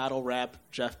going to battle rap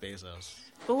Jeff Bezos.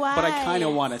 Why? But I kind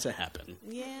of want it to happen.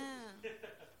 Yeah.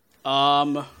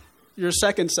 Your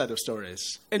second set of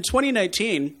stories. In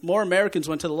 2019, more Americans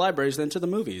went to the libraries than to the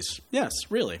movies. Yes,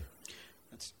 really.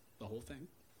 That's the whole thing.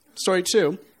 Story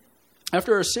 2.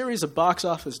 After a series of box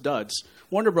office duds,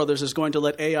 Warner Brothers is going to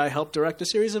let AI help direct a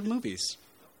series of movies.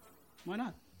 Why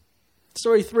not?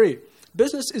 Story 3.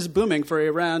 Business is booming for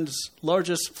Iran's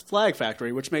largest flag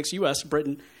factory, which makes U.S.,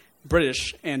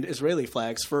 British, and Israeli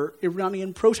flags for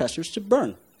Iranian protesters to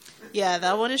burn. Yeah,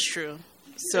 that one is true.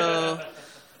 So,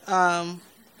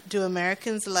 do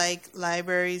Americans like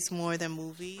libraries more than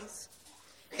movies?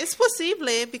 It's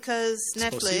possible because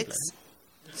Netflix. Possible.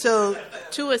 So,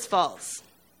 2 is false.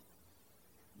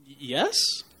 Yes?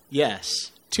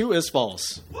 Yes. 2 is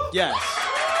false. Yes.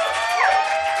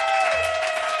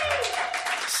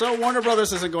 So Warner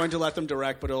Brothers isn't going to let them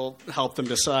direct, but it'll help them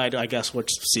decide, I guess, which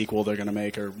sequel they're going to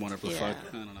make or whatever the fuck.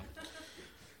 I don't know.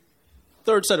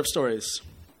 Third set of stories.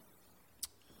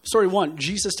 Story 1,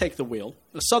 Jesus Take the Wheel.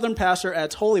 A southern pastor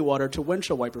adds holy water to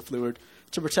windshield wiper fluid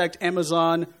to protect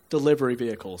Amazon delivery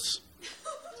vehicles.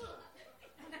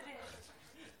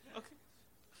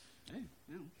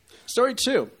 Story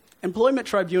 2, Employment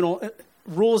Tribunal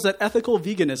rules that ethical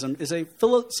veganism is a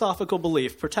philosophical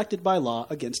belief protected by law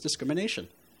against discrimination.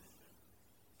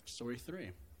 Story 3.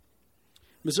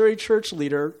 Missouri church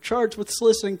leader charged with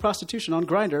soliciting prostitution on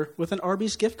Grindr with an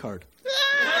Arby's gift card.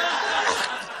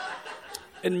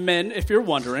 And men, if you're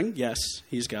wondering, yes,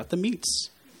 he's got the meats.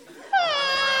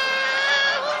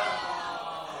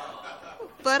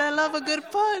 But I love a good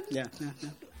pun. Yeah.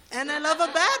 And I love a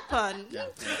bad pun. Yeah.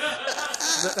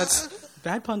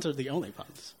 Bad puns are the only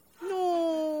puns.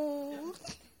 No.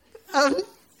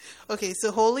 Okay,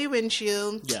 so holy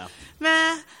windshield. Yeah.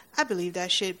 Nah, I believe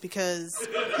that shit because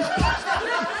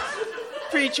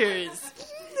preachers.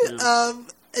 Yeah.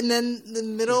 And then the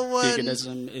middle one.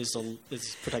 Veganism is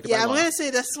protected by Yeah, I'm law. going to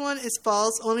say this one is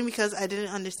false only because I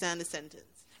didn't understand the sentence.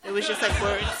 It was just like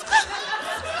words.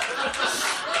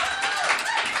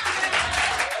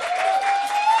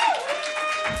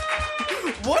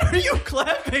 What are you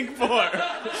clapping for?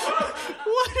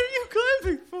 What are you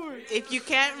clapping for? If you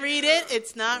can't read it,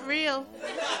 it's not real.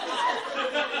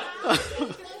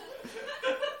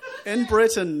 In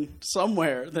Britain,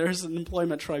 somewhere, there's an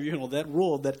employment tribunal that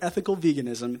ruled that ethical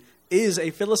veganism is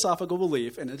a philosophical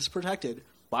belief and it's protected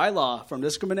by law from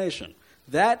discrimination.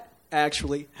 That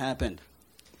actually happened.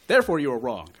 Therefore, you are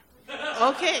wrong.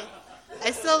 Okay. I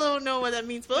still don't know what that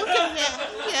means, but okay,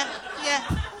 yeah.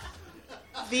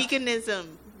 Veganism,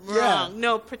 wrong. Yeah.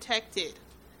 No, protected.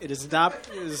 It is not...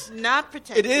 Not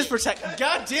protected. It is protected.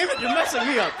 God damn it, you're messing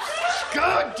me up.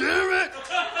 God damn it!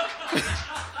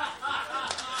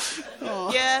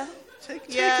 Oh. Yeah. Take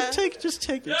it, please.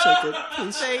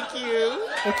 Thank you.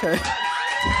 Okay.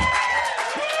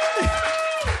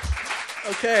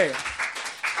 Okay.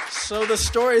 So the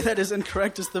story that is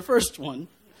incorrect is the first one.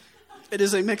 It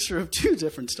is a mixture of 2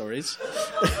 different stories.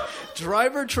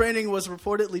 Driver training was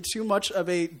reportedly too much of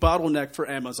a bottleneck for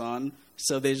Amazon,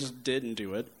 so they just didn't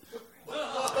do it.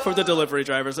 For the delivery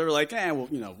drivers, they were like,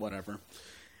 whatever.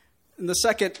 And the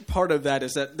second part of that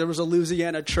is that there was a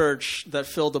Louisiana church that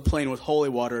filled a plane with holy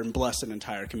water and blessed an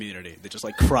entire community. They just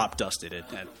crop dusted it.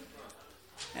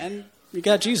 And we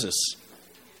got Jesus.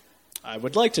 I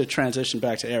would like to transition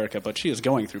back to Erica, but she is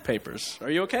going through papers. Are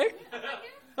you okay?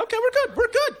 Okay, we're good. We're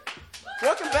good.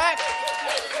 Welcome back.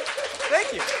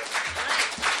 Thank you.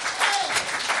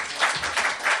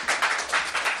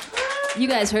 You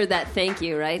guys heard that thank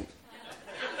you, right?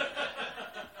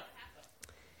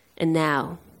 And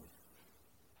now,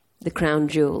 the crown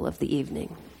jewel of the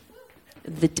evening,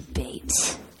 the debate.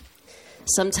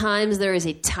 Sometimes there is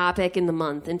a topic in the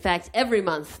month. In fact, every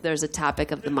month there's a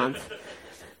topic of the month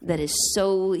that is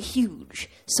so huge,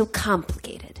 so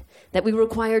complicated, that we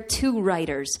require two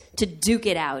writers to duke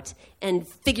it out and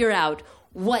figure out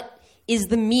what is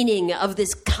the meaning of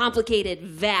this complicated,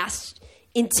 vast,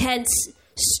 intense,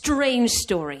 strange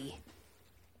story.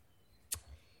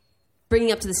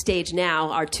 Bringing up to the stage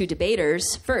now our two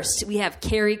debaters. First, we have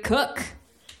Carrie Cook.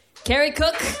 Carrie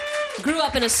Cook grew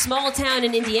up in a small town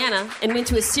in Indiana and went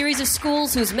to a series of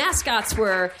schools whose mascots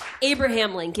were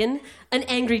Abraham Lincoln, an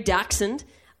angry dachshund,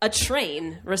 a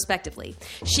train, respectively.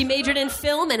 She majored in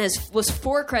film and was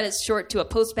 4 credits short to a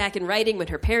postbac in writing when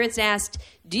her parents asked,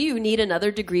 "Do you need another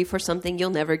degree for something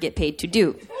you'll never get paid to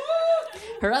do?"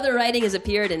 Her other writing has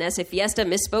appeared in Essay Fiesta,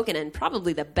 Misspoken, and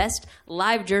probably the best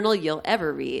live journal you'll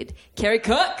ever read. Carrie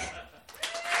Cook.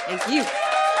 Thank you.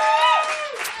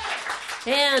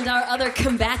 And our other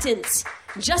combatants.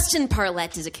 Justin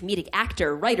Parlette is a comedic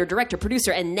actor, writer, director,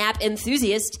 producer, and nap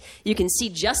enthusiast. You can see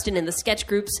Justin in the sketch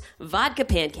groups Vodka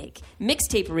Pancake,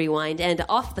 Mixtape Rewind, and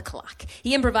Off the Clock.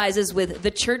 He improvises with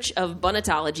The Church of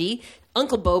Bonatology,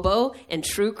 Uncle Bobo, and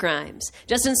True Crimes.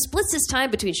 Justin splits his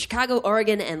time between Chicago,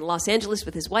 Oregon, and Los Angeles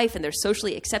with his wife and their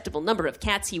socially acceptable number of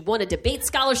cats. He won a debate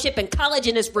scholarship in college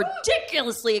and is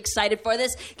ridiculously excited for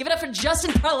this. Give it up for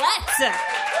Justin Parlette.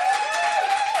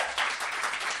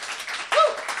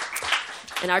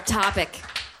 And our topic,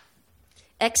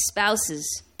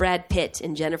 ex-spouses Brad Pitt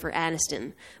and Jennifer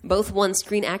Aniston both won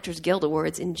Screen Actors Guild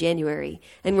Awards in January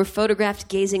and were photographed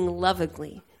gazing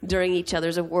lovingly during each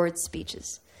other's awards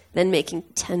speeches, then making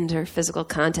tender physical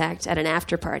contact at an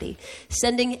after party,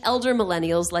 sending elder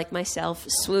millennials like myself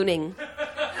swooning.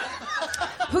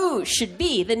 Who should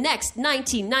be the next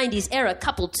 1990s era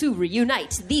couple to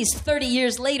reunite? These 30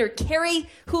 years later, Carrie,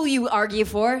 who you argue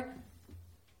for?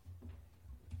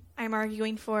 I'm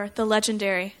arguing for the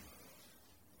legendary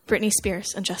Britney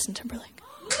Spears and Justin Timberlake.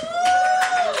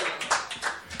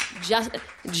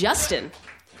 Justin,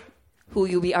 who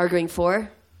you be arguing for?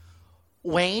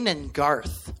 Wayne and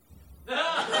Garth.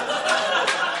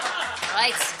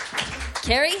 Right.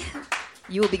 Carrie,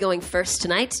 you will be going first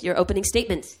tonight. Your opening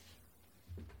statement.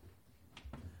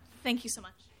 Thank you so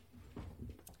much.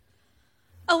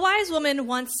 A wise woman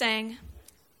once sang,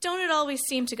 "Don't it always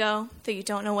seem to go that you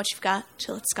don't know what you've got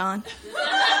till it's gone?"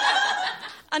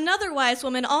 Another wise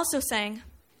woman also sang,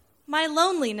 "My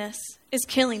loneliness is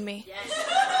killing me." Yes.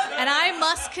 And I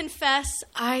must confess,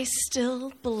 I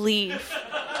still believe.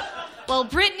 Well,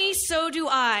 Brittany, so do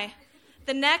I.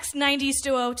 The next 90s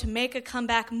duo to make a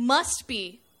comeback must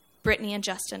be Brittany and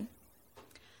Justin.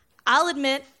 I'll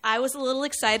admit I was a little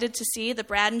excited to see the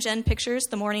Brad and Jen pictures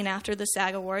the morning after the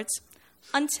SAG Awards,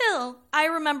 until I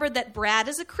remembered that Brad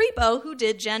is a creepo who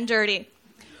did Jen dirty.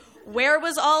 Where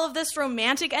was all of this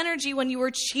romantic energy when you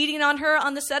were cheating on her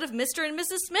on the set of Mr. and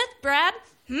Mrs. Smith, Brad?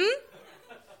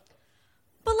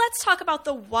 But let's talk about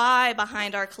the why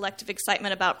behind our collective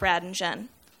excitement about Brad and Jen.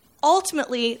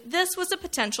 Ultimately, this was a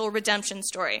potential redemption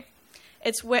story.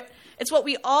 It's what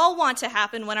we all want to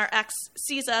happen when our ex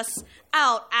sees us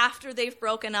out after they've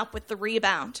broken up with the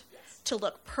rebound. To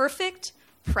look perfect,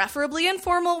 preferably in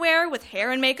formal wear with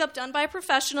hair and makeup done by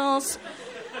professionals,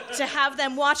 to have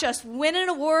them watch us win an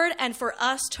award and for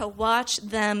us to watch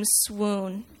them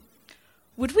swoon.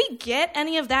 Would we get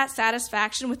any of that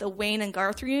satisfaction with a Wayne and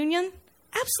Garth reunion?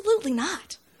 Absolutely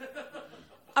not.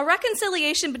 A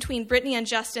reconciliation between Brittany and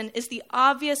Justin is the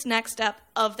obvious next step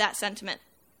of that sentiment.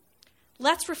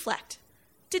 Let's reflect.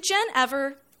 Did Jen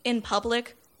ever, in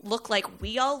public, look like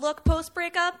we all look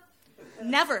post-breakup?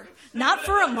 Never. Not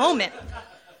for a moment.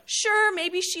 Sure,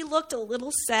 maybe she looked a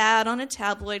little sad on a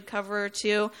tabloid cover or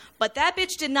two, but that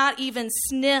bitch did not even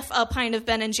sniff a pint of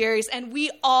Ben & Jerry's, and we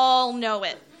all know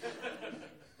it.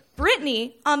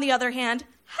 Brittany, on the other hand,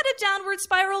 had a downward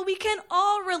spiral we can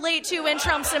all relate to in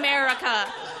Trump's America.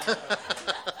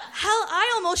 Hell,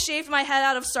 I almost shaved my head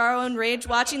out of sorrow and rage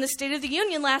watching the State of the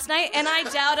Union last night, and I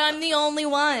doubt I'm the only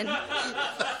one.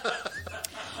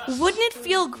 Wouldn't it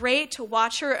feel great to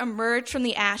watch her emerge from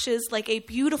the ashes like a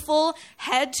beautiful,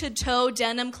 head-to-toe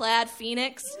denim-clad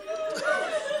phoenix?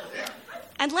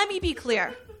 And let me be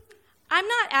clear. I'm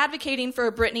not advocating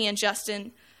for Brittany and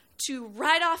Justin to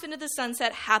ride off into the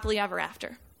sunset happily ever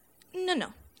after.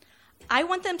 No. I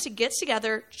want them to get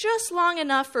together just long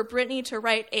enough for Britney to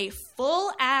write a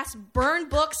full-ass burn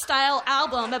book-style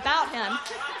album about him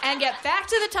and get back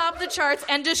to the top of the charts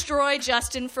and destroy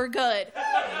Justin for good.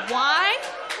 Why?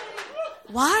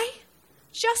 Why?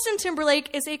 Justin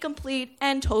Timberlake is a complete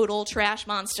and total trash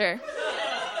monster.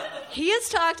 He has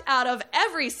talked out of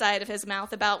every side of his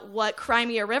mouth about what Cry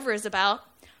Me a River is about.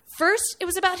 First, it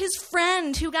was about his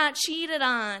friend who got cheated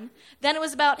on. Then it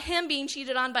was about him being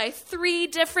cheated on by 3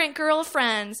 different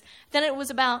girlfriends. Then it was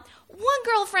about one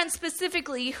girlfriend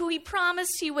specifically who he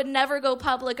promised he would never go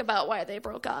public about why they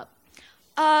broke up.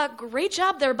 Great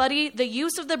job there, buddy. The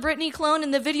use of the Britney clone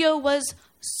in the video was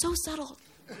so subtle.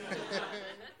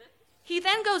 He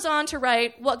then goes on to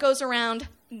write what goes around, ...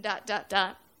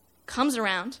 comes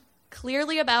around,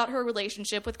 clearly about her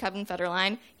relationship with Kevin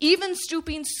Federline, even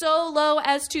stooping so low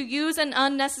as to use an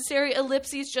unnecessary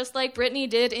ellipses just like Britney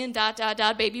did in ...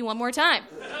 Baby One More Time.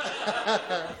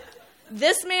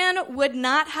 This man would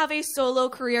not have a solo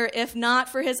career if not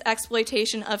for his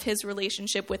exploitation of his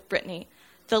relationship with Britney.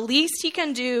 The least he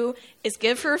can do is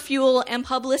give her fuel and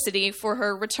publicity for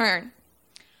her return.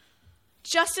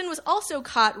 Justin was also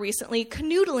caught recently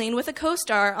canoodling with a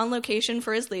co-star on location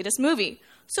for his latest movie.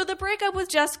 So the breakup with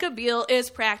Jessica Biel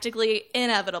is practically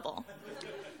inevitable.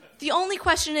 The only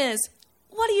question is,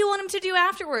 what do you want him to do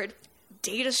afterward?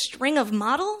 Date a string of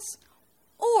models?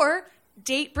 Or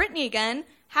date Britney again,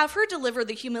 have her deliver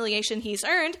the humiliation he's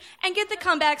earned, and get the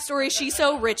comeback story she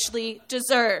so richly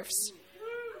deserves?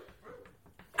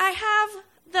 I have,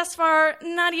 thus far,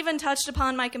 not even touched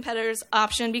upon my competitor's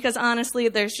option because, honestly,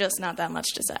 there's just not that much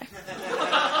to say.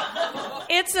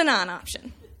 It's a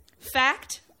non-option.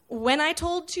 Fact, when I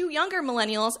told 2 younger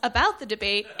millennials about the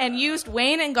debate and used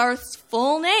Wayne and Garth's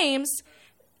full names,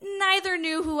 neither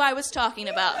knew who I was talking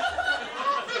about.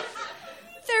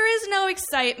 There is no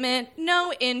excitement,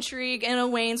 no intrigue in a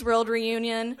Wayne's World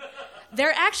reunion.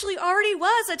 There actually already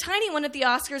was a tiny one at the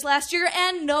Oscars last year,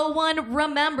 and no one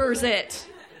remembers it.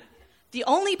 The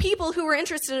only people who were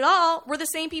interested at all were the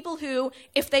same people who,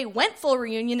 if they went full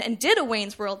reunion and did a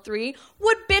Wayne's World 3,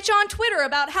 would bitch on Twitter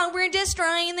about how we're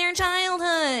destroying their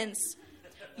childhoods.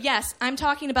 Yes, I'm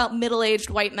talking about middle-aged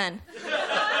white men.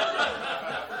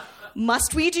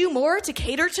 Must we do more to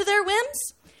cater to their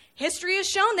whims? History has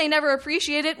shown they never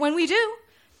appreciate it when we do.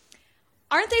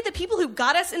 Aren't they the people who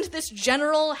got us into this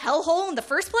general hellhole in the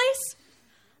first place?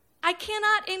 I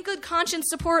cannot in good conscience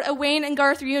support a Wayne and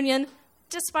Garth reunion,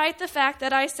 despite the fact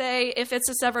that I say if it's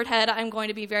a severed head, I'm going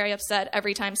to be very upset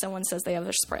every time someone says they have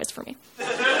a surprise for me.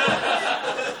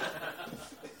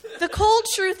 The cold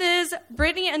truth is,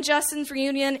 Britney and Justin's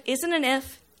reunion isn't an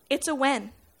if, it's a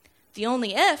when. The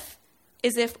only if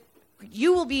is if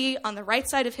you will be on the right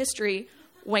side of history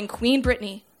when Queen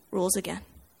Britney rules again.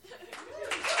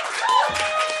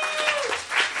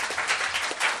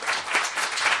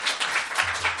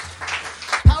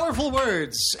 Powerful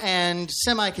words and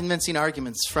semi-convincing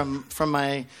arguments from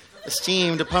my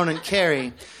esteemed opponent,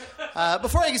 Carrie.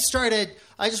 Before I get started,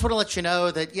 I just want to let you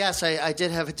know that, yes, I did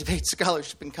have a debate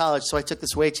scholarship in college, so I took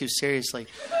this way too seriously.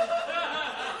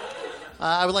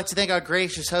 I would like to thank our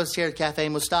gracious host here at Cafe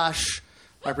Moustache,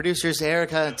 our producers,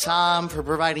 Erica and Tom, for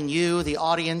providing you, the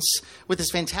audience, with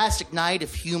this fantastic night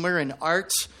of humor and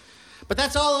art. But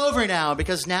that's all over now,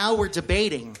 because now we're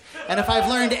debating. And if I've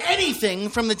learned anything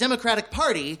from the Democratic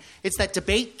Party, it's that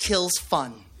debate kills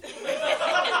fun.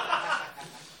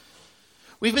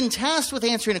 We've been tasked with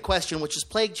answering a question which has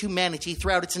plagued humanity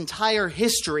throughout its entire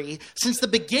history, since the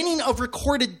beginning of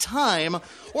recorded time,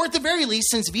 or at the very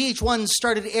least since VH1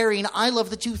 started airing I Love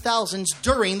the 2000s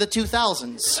during the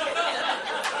 2000s.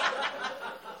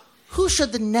 Who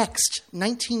should the next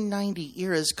 1990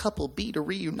 era's couple be to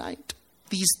reunite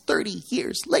these 30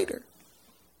 years later?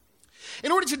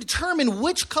 In order to determine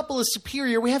which couple is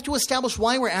superior, we have to establish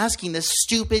why we're asking this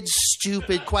stupid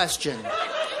question.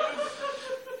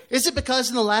 Is it because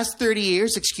in the last 4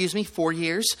 years,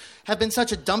 have been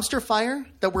such a dumpster fire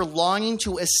that we're longing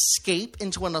to escape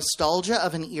into a nostalgia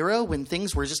of an era when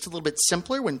things were just a little bit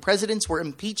simpler, when presidents were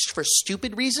impeached for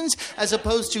stupid reasons as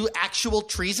opposed to actual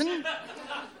treason?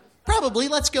 Probably.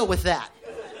 Let's go with that.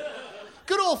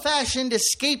 Good old-fashioned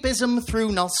escapism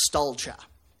through nostalgia.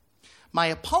 My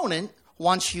opponent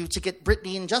wants you to get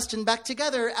Britney and Justin back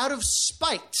together out of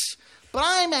spite, but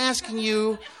I'm asking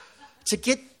you to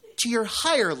get to your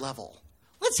higher level.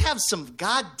 Let's have some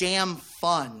goddamn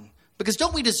fun, because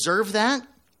don't we deserve that?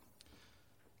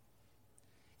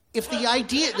 If the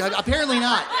idea... Apparently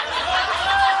not.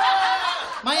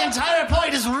 My entire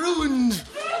point is ruined.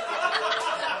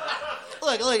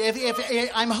 Look,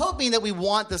 if I'm hoping that we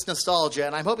want this nostalgia,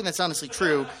 and I'm hoping that's honestly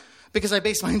true, because I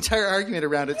base my entire argument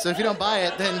around it. So if you don't buy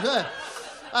it, then...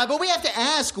 but we have to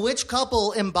ask which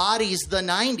couple embodies the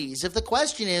 90s. If the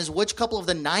question is which couple of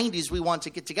the 90s we want to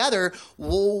get together,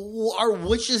 or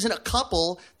which isn't a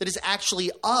couple that is actually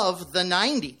of the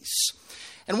 90s.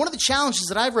 And one of the challenges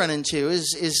that I've run into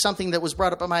is something that was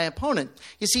brought up by my opponent.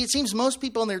 You see, it seems most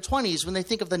people in their 20s, when they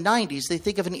think of the 90s, they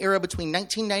think of an era between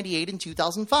 1998 and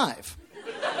 2005.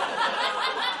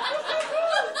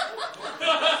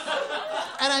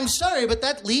 And I'm sorry, but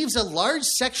that leaves a large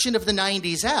section of the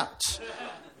 90s out.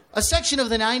 A section of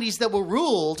the 90s that were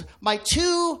ruled by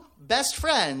two best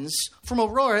friends from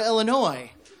Aurora,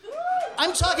 Illinois.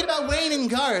 I'm talking about Wayne and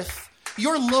Garth,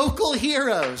 your local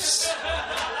heroes.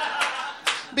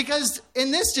 Because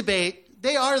in this debate,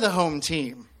 they are the home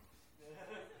team.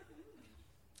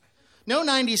 No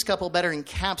 90s couple better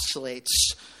encapsulates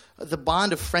the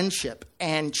bond of friendship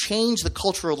and change the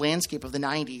cultural landscape of the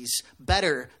 90s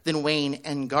better than Wayne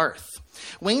and Garth.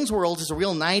 Wayne's World is a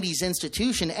real 90s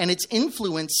institution, and its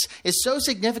influence is so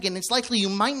significant, it's likely you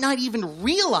might not even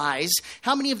realize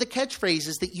how many of the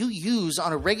catchphrases that you use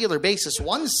on a regular basis,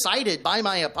 one-sided by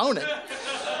my opponent,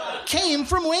 came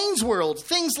from Wayne's World.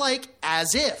 Things like,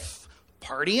 as if,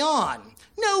 party on,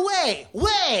 no way,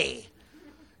 way,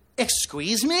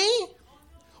 excuse me,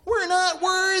 we're not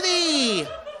worthy,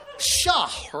 shaw,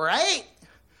 right?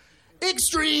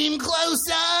 Extreme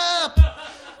close-up.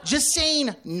 Just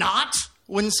saying not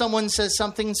when someone says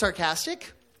something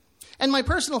sarcastic. And my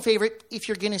personal favorite, if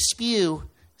you're going to spew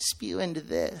into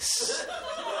this.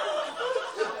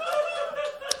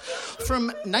 From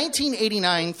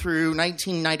 1989 through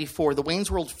 1994, the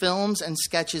Wayne's World films and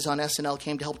sketches on SNL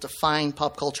came to help define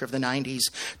pop culture of the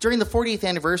 90s. During the 40th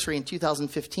anniversary in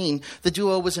 2015, the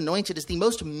duo was anointed as the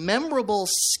most memorable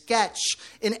sketch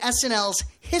in SNL's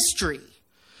history.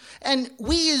 And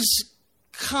we as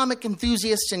comic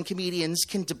enthusiasts and comedians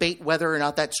can debate whether or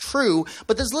not that's true,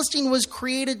 but this listing was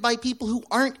created by people who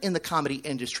aren't in the comedy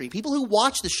industry, people who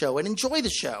watch the show and enjoy the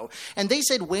show. And they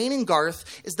said Wayne and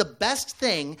Garth is the best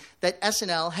thing that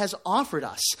SNL has offered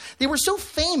us. They were so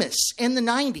famous in the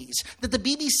 90s that the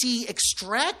BBC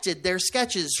extracted their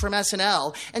sketches from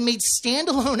SNL and made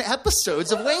standalone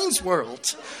episodes of Wayne's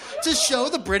World to show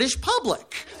the British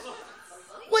public.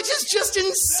 Which is just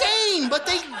insane, but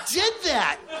they did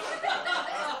that.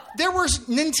 There were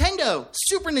Nintendo,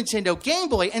 Super Nintendo, Game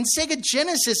Boy, and Sega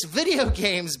Genesis video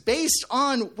games based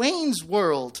on Wayne's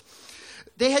World.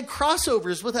 They had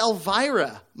crossovers with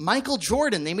Elvira, Michael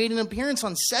Jordan. They made an appearance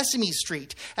on Sesame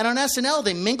Street. And on SNL,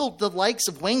 they mingled the likes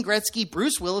of Wayne Gretzky,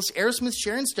 Bruce Willis, Aerosmith,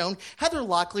 Sharon Stone, Heather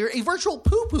Locklear, a virtual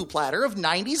poo-poo platter of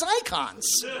 90s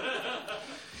icons.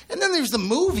 And then there's the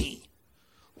movie.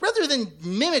 Rather than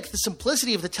mimic the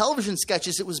simplicity of the television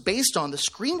sketches it was based on, the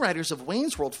screenwriters of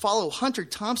Wayne's World follow Hunter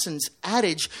Thompson's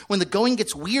adage, when the going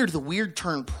gets weird, the weird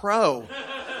turn pro.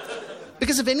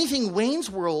 Because if anything, Wayne's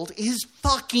World is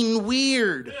fucking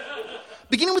weird.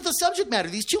 Beginning with the subject matter,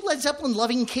 these two Led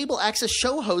Zeppelin-loving cable access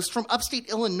show hosts from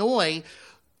upstate Illinois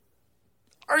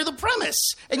are the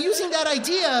premise. And using that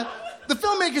idea, the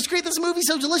filmmakers create this movie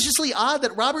so deliciously odd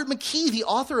that Robert McKee, the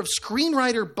author of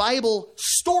Screenwriter Bible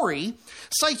Story,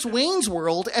 cites Wayne's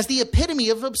World as the epitome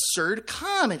of absurd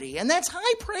comedy. And that's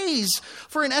high praise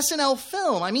for an SNL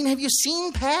film. I mean, have you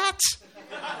seen Pat?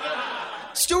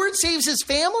 Stewart saves his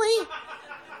family?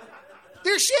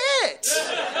 They're shit.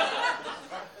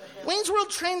 Wayne's World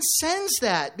transcends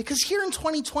that, because here in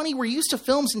 2020, we're used to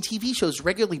films and TV shows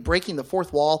regularly breaking the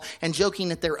fourth wall and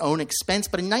joking at their own expense.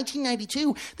 But in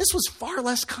 1992, this was far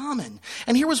less common.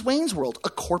 And here was Wayne's World,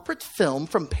 a corporate film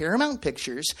from Paramount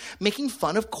Pictures making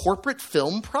fun of corporate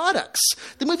film products.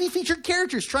 The movie featured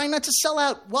characters trying not to sell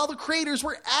out while the creators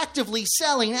were actively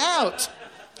selling out.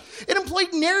 It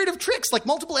employed narrative tricks like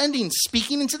multiple endings,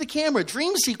 speaking into the camera,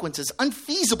 dream sequences,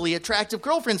 unfeasibly attractive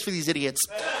girlfriends for these idiots.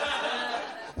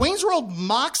 Wayne's World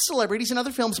mocks celebrities and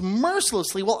other films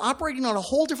mercilessly while operating on a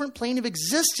whole different plane of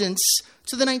existence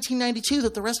to the 1992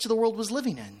 that the rest of the world was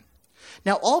living in.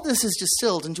 Now, all this is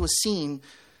distilled into a scene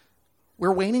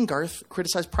where Wayne and Garth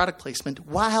criticize product placement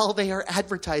while they are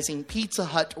advertising Pizza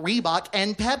Hut, Reebok,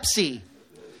 and Pepsi.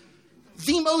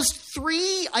 The most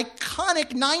three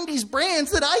iconic 90s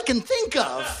brands that I can think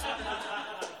of.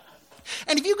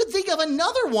 And if you could think of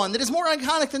another one that is more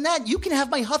iconic than that, you can have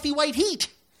my Huffy White Heat.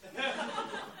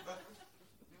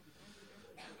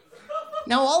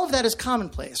 Now, all of that is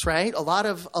commonplace, right? A lot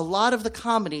of the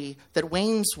comedy that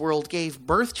Wayne's World gave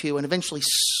birth to and eventually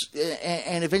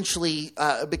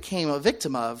became a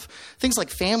victim of, things like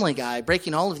Family Guy,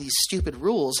 breaking all of these stupid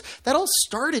rules, that all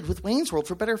started with Wayne's World,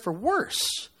 for better or for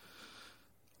worse.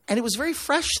 And it was very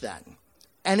fresh then.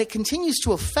 And it continues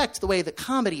to affect the way that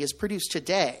comedy is produced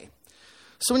today.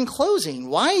 So in closing,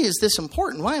 why is this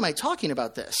important? Why am I talking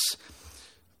about this?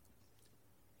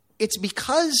 It's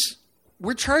because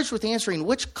we're charged with answering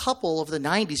which couple of the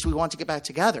 90s do we want to get back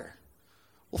together.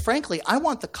 Well, frankly, I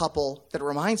want the couple that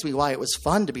reminds me why it was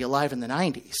fun to be alive in the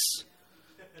 90s.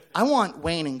 I want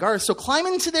Wayne and Garth, so climb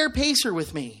into their Pacer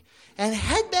with me and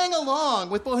headbang along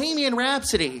with Bohemian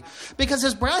Rhapsody. Because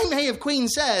as Brian May of Queen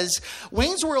says,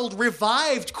 Wayne's World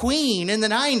revived Queen in the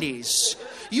 90s.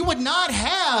 You would not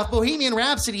have Bohemian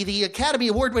Rhapsody, the Academy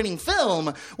Award-winning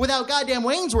film, without goddamn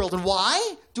Wayne's World. And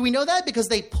why? Do we know that? Because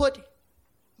they put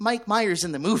Mike Myers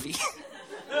in the movie.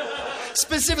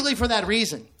 Specifically for that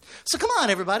reason. So come on,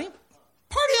 everybody.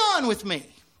 Party on with me.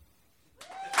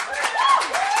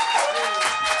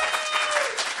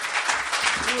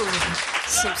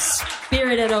 Some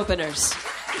spirited openers.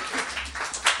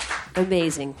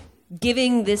 Amazing.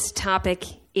 Giving this topic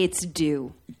its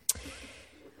due.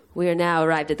 We are now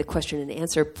arrived at the question and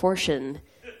answer portion.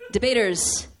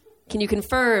 Debaters, can you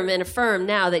confirm and affirm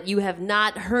now that you have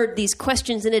not heard these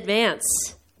questions in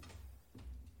advance?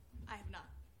 I have not.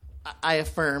 I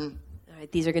affirm. All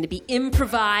right, these are going to be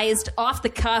improvised,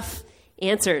 off-the-cuff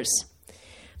answers.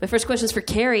 My first question is for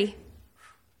Carrie.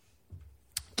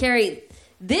 Carrie,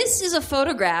 this is a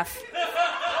photograph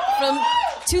from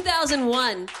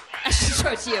 2001. I should show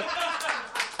it to you.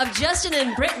 Of Justin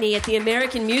and Brittany at the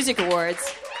American Music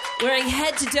Awards wearing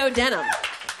head-to-toe denim.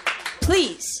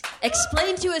 Please,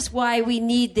 explain to us why we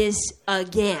need this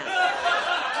again.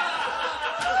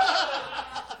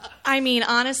 I mean,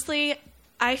 honestly,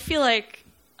 I feel like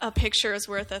a picture is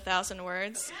worth 1,000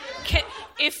 words.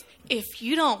 If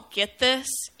you don't get this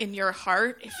in your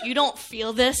heart, if you don't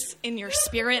feel this in your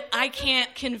spirit, I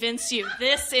can't convince you.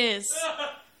 This is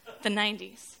the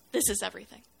 90s. This is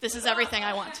everything. This is everything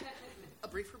I want. A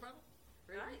brief rebuttal?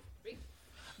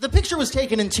 The picture was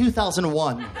taken in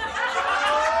 2001.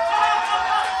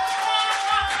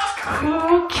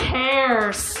 Who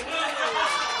cares?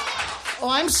 Oh,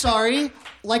 I'm sorry.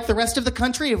 Like the rest of the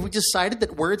country, have we decided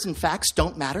that words and facts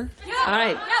don't matter? Yeah. All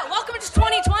right. Yeah, welcome to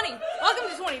 2020. Welcome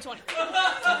to 2020.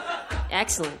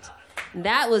 Excellent.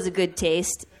 That was a good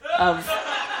taste of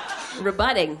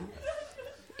rebutting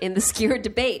in the skewer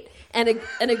debate. And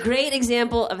a great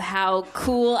example of how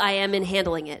cool I am in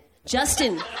handling it.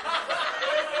 Justin,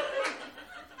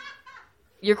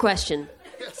 your question.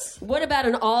 Yes. What about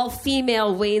an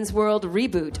all-female Wayne's World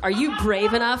reboot? Are you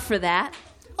brave enough for that?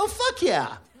 Oh, fuck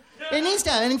yeah. It needs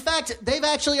to. And in fact, they've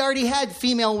actually already had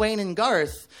female Wayne and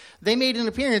Garth. They made an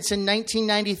appearance in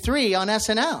 1993 on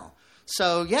SNL.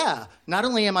 So, yeah, not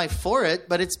only am I for it,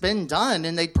 but it's been done,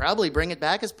 and they'd probably bring it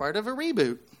back as part of a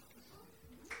reboot.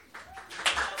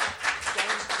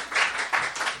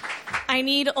 I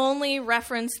need only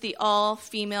reference the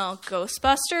all-female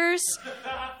Ghostbusters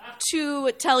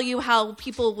to tell you how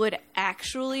people would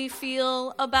actually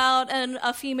feel about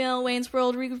a female Wayne's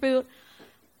World reboot.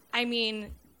 I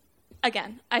mean,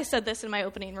 again, I said this in my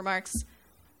opening remarks.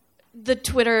 The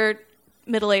Twitter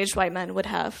middle-aged white men would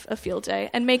have a field day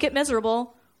and make it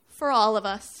miserable for all of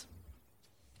us.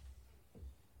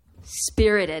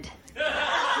 Spirited.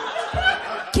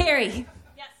 Carrie.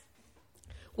 Yes.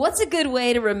 What's a good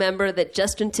way to remember that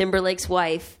Justin Timberlake's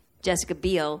wife, Jessica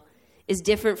Biel, is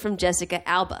different from Jessica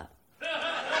Alba?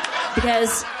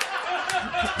 Because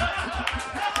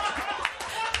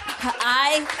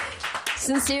I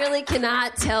sincerely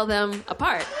cannot tell them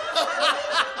apart.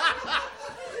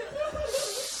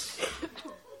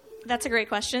 That's a great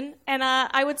question. And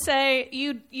I would say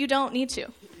you don't need to.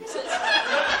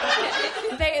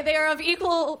 They are of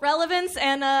equal relevance,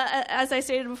 and as I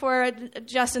stated before,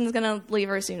 Justin's gonna leave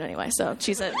her soon anyway. So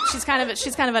she's kind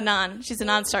of a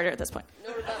non-starter at this point.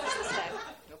 No rebuttals this time.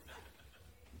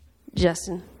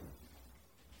 Justin,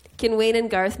 can Wayne and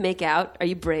Garth make out? Are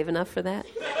you brave enough for that?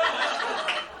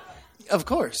 Of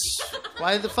course.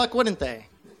 Why the fuck wouldn't they?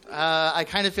 I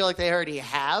kind of feel like they already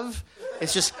have.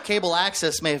 It's just cable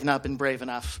access may have not been brave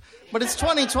enough. But it's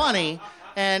 2020,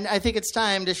 and I think it's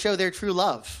time to show their true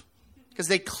love. Because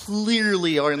they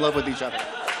clearly are in love with each other.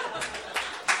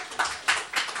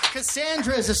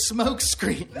 Cassandra is a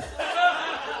smokescreen.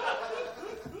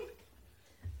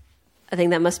 I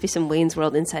think that must be some Wayne's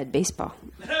World inside baseball.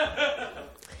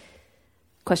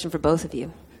 Question for both of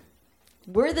you.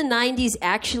 Were the 90s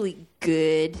actually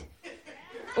good?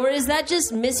 Or is that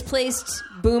just misplaced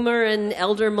boomer and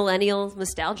elder millennial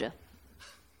nostalgia?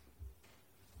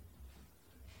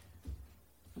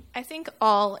 I think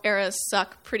all eras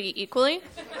suck pretty equally.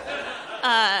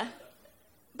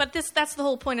 But that's the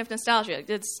whole point of nostalgia.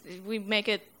 We make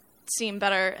it seem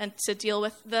better and to deal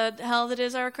with the hell that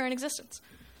is our current existence.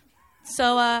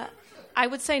 So I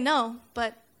would say no,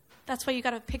 but That's why you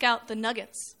got to pick out the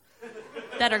nuggets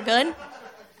that are good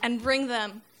and bring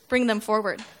them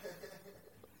forward,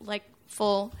 like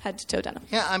full head to toe denim.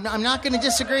 Yeah, I'm not going to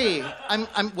disagree.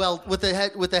 Well, with the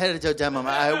head to toe denim,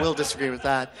 I will disagree with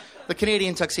that. The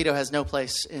Canadian tuxedo has no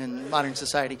place in modern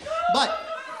society. But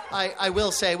I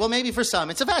will say, well, maybe for some,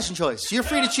 it's a fashion choice. You're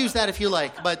free to choose that if you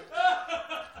like, but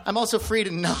I'm also free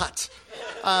to not.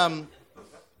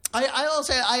 I'll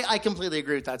say I completely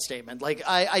agree with that statement. Like,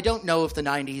 I don't know if the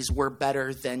 90s were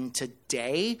better than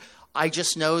today. I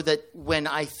just know that when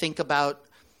I think about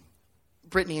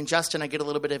Britney and Justin, I get a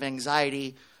little bit of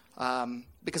anxiety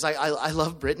because I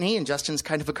love Britney and Justin's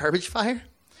kind of a garbage fire.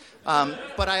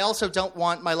 But I also don't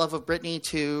want my love of Britney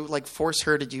to like force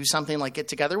her to do something like get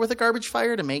together with a garbage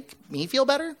fire to make me feel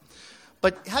better.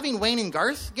 But having Wayne and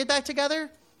Garth get back together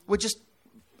would just,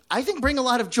 I think, bring a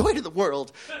lot of joy to the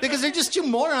world because they're just two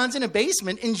morons in a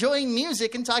basement enjoying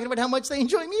music and talking about how much they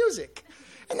enjoy music.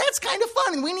 And that's kind of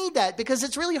fun, and we need that because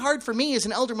it's really hard for me as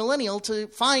an elder millennial to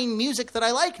find music that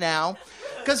I like now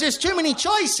because there's too many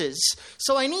choices,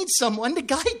 so I need someone to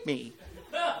guide me.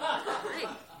 There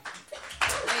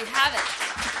you have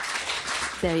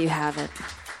it. There you have it.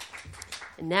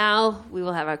 And now we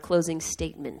will have our closing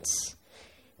statements.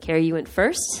 Carrie, you went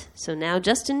first, so now,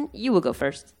 Justin, you will go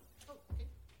first.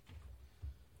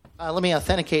 Let me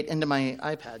authenticate into my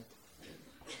iPad.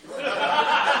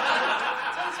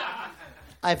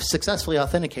 I've successfully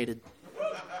authenticated. All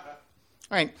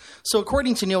right. So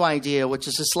according to New Idea, which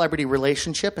is a celebrity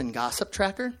relationship and gossip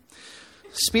tracker,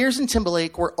 Spears and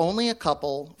Timberlake were only a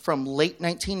couple from late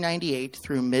 1998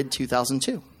 through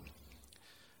mid-2002.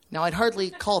 Now, I'd hardly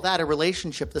call that a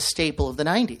relationship the staple of the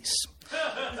 90s.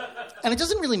 And it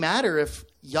doesn't really matter if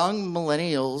young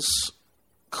millennials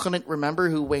couldn't remember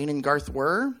who Wayne and Garth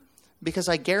were, because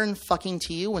I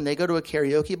guarantee you when they go to a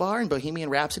karaoke bar and Bohemian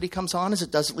Rhapsody comes on, as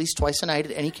it does at least twice a night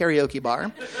at any karaoke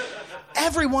bar,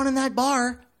 everyone in that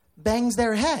bar bangs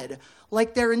their head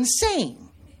like they're insane.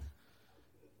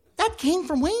 That came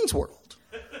from Wayne's World.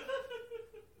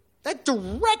 That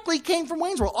directly came from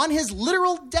Wayne's World. On his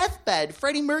literal deathbed,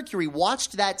 Freddie Mercury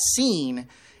watched that scene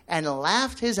and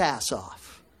laughed his ass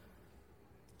off.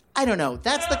 I don't know.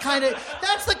 That's the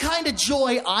kind of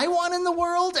joy I want in the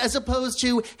world, as opposed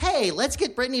to, hey, let's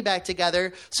get Britney back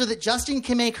together so that Justin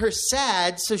can make her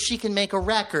sad so she can make a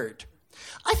record.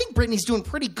 I think Britney's doing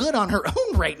pretty good on her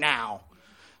own right now.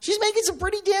 She's making some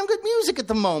pretty damn good music at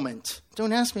the moment.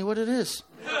 Don't ask me what it is.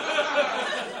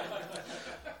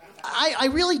 I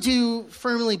really do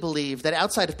firmly believe that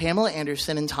outside of Pamela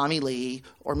Anderson and Tommy Lee,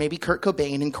 or maybe Kurt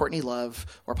Cobain and Courtney Love,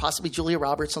 or possibly Julia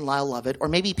Roberts and Lyle Lovett, or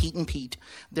maybe Pete and Pete,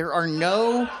 there are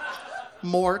no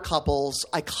more couples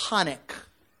iconic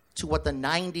to what the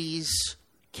 90s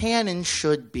can and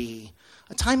should be.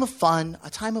 A time of fun, a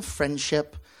time of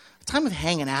friendship, a time of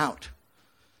hanging out.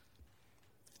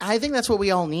 I think that's what we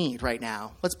all need right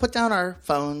now. Let's put down our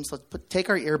phones, take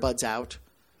our earbuds out,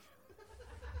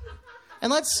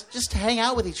 and let's just hang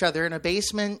out with each other in a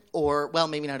basement or, well,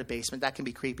 maybe not a basement. That can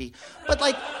be creepy. But,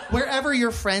 like, wherever your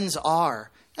friends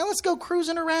are. And let's go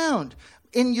cruising around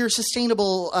in your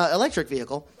sustainable electric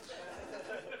vehicle.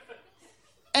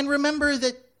 And remember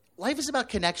that life is about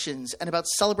connections and about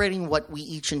celebrating what we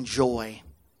each enjoy.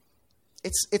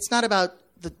 It's not about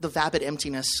the vapid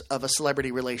emptiness of a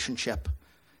celebrity relationship.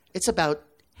 It's about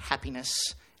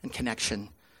happiness and connection.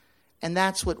 And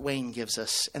that's what Wayne gives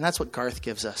us, and that's what Garth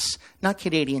gives us, not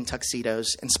Canadian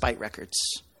tuxedos and Spite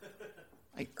records.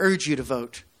 I urge you to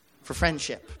vote for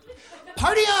friendship.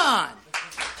 Party on!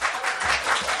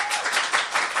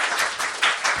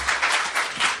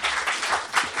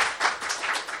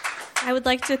 I would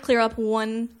like to clear up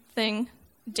one thing,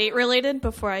 date-related,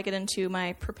 before I get into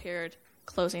my prepared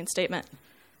closing statement.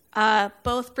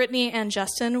 Both Britney and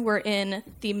Justin were in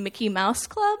the Mickey Mouse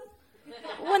Club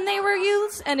when they were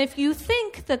youths, and if you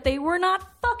think that they were not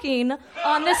fucking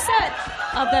on the set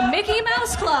of the Mickey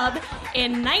Mouse Club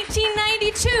in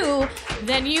 1992,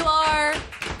 then you are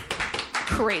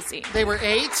crazy. They were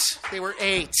eight.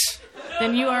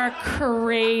 Then you are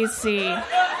crazy.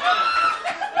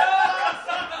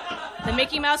 The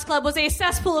Mickey Mouse Club was a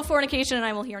cesspool of fornication, and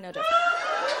I will hear no different.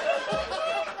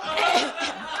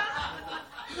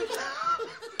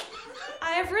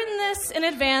 I have written this in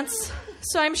advance,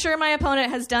 so I'm sure my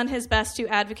opponent has done his best to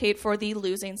advocate for the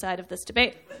losing side of this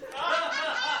debate.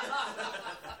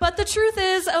 But the truth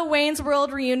is, a Wayne's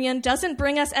World reunion doesn't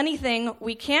bring us anything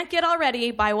we can't get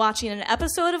already by watching an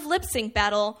episode of Lip Sync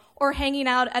Battle or hanging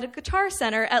out at a Guitar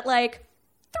Center at, 3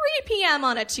 p.m.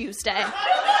 on a Tuesday.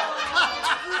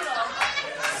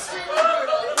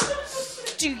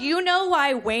 Do you know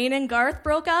why Wayne and Garth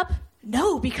broke up?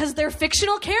 No, because they're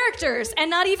fictional characters, and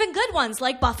not even good ones,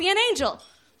 like Buffy and Angel.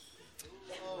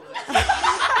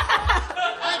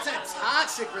 That's a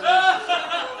toxic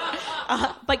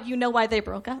relationship. But you know why they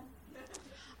broke up?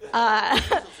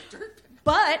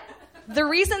 But the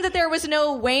reason that there was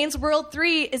no Wayne's World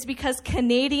 3 is because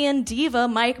Canadian diva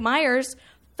Mike Myers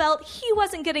felt he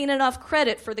wasn't getting enough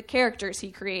credit for the characters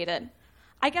he created.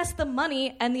 I guess the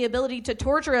money and the ability to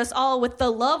torture us all with the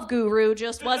love guru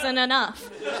just wasn't enough.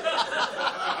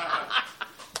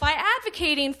 By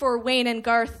advocating for Wayne and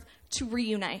Garth to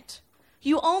reunite,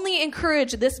 you only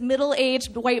encourage this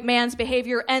middle-aged white man's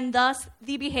behavior and thus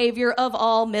the behavior of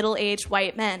all middle-aged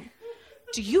white men.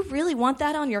 Do you really want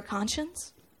that on your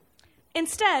conscience?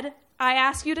 Instead, I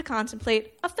ask you to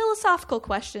contemplate a philosophical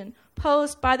question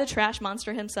posed by the trash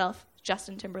monster himself,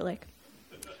 Justin Timberlake.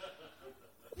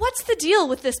 What's the deal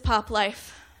with this pop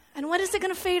life? And when is it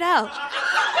going to fade out?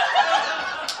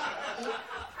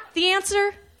 The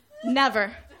answer?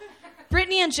 Never.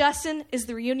 Brittany and Justin is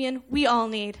the reunion we all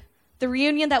need. The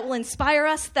reunion that will inspire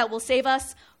us, that will save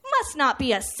us, must not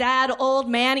be a sad old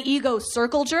man ego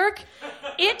circle jerk.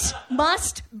 It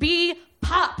must be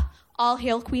pop. All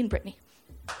hail Queen Brittany.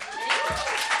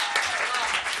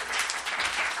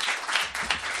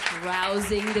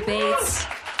 Rousing debates,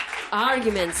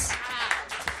 arguments.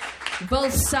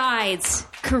 Both sides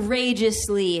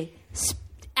courageously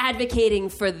advocating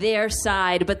for their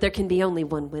side, but there can be only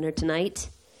one winner tonight.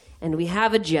 And we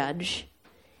have a judge,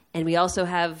 and we also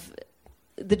have...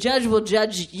 The judge will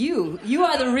judge you. You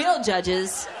are the real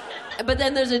judges, but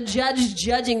then there's a judge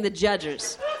judging the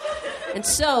judges. And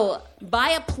so, by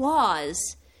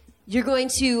applause, you're going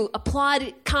to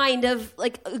applaud kind of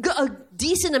like a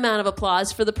decent amount of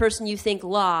applause for the person you think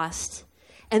lost,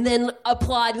 and then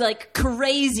applaud like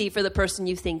crazy for the person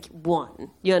you think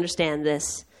won. You understand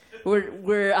this? We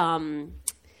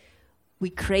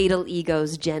cradle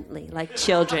egos gently, like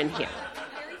children here.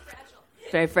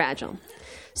 Very fragile.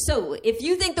 So, if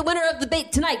you think the winner of the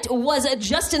debate tonight was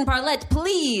Justin Parlette,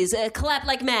 please clap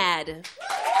like mad.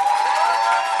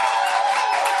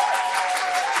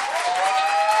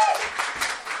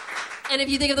 And if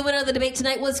you think of the winner of the debate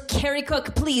tonight was Carrie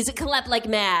Cook, please clap like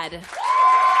mad.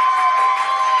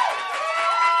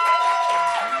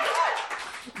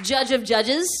 Judge of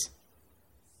judges.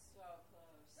 So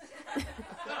close. I gotta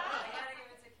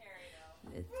give it to Carrie,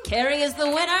 though. Carrie is the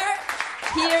winner.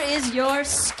 Here is your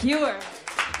skewer.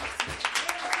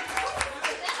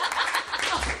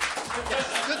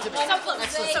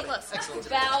 So close. Excellent. We're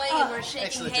bowing and we're shaking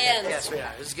Excellent. hands. Yes, we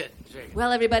are. It was good. It was very good.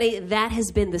 Well, everybody, that has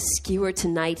been the Skewer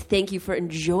tonight. Thank you for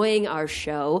enjoying our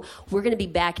show. We're going to be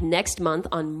back next month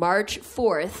on March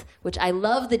 4th, which I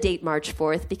love the date March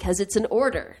 4th because it's an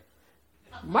order.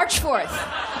 March 4th.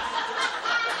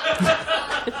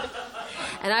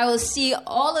 And I will see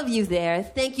all of you there.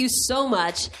 Thank you so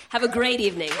much. Have a great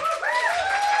evening.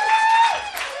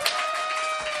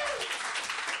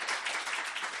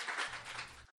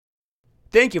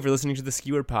 Thank you for listening to the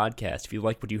Skewer Podcast. If you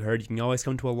like what you heard, you can always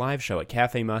come to a live show at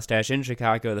Cafe Mustache in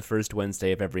Chicago the first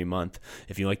Wednesday of every month.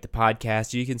 If you like the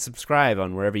podcast, you can subscribe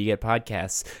on wherever you get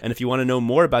podcasts. And if you want to know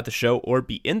more about the show or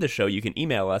be in the show, you can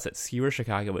email us at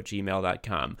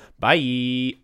skewerchicago@gmail.com. Bye!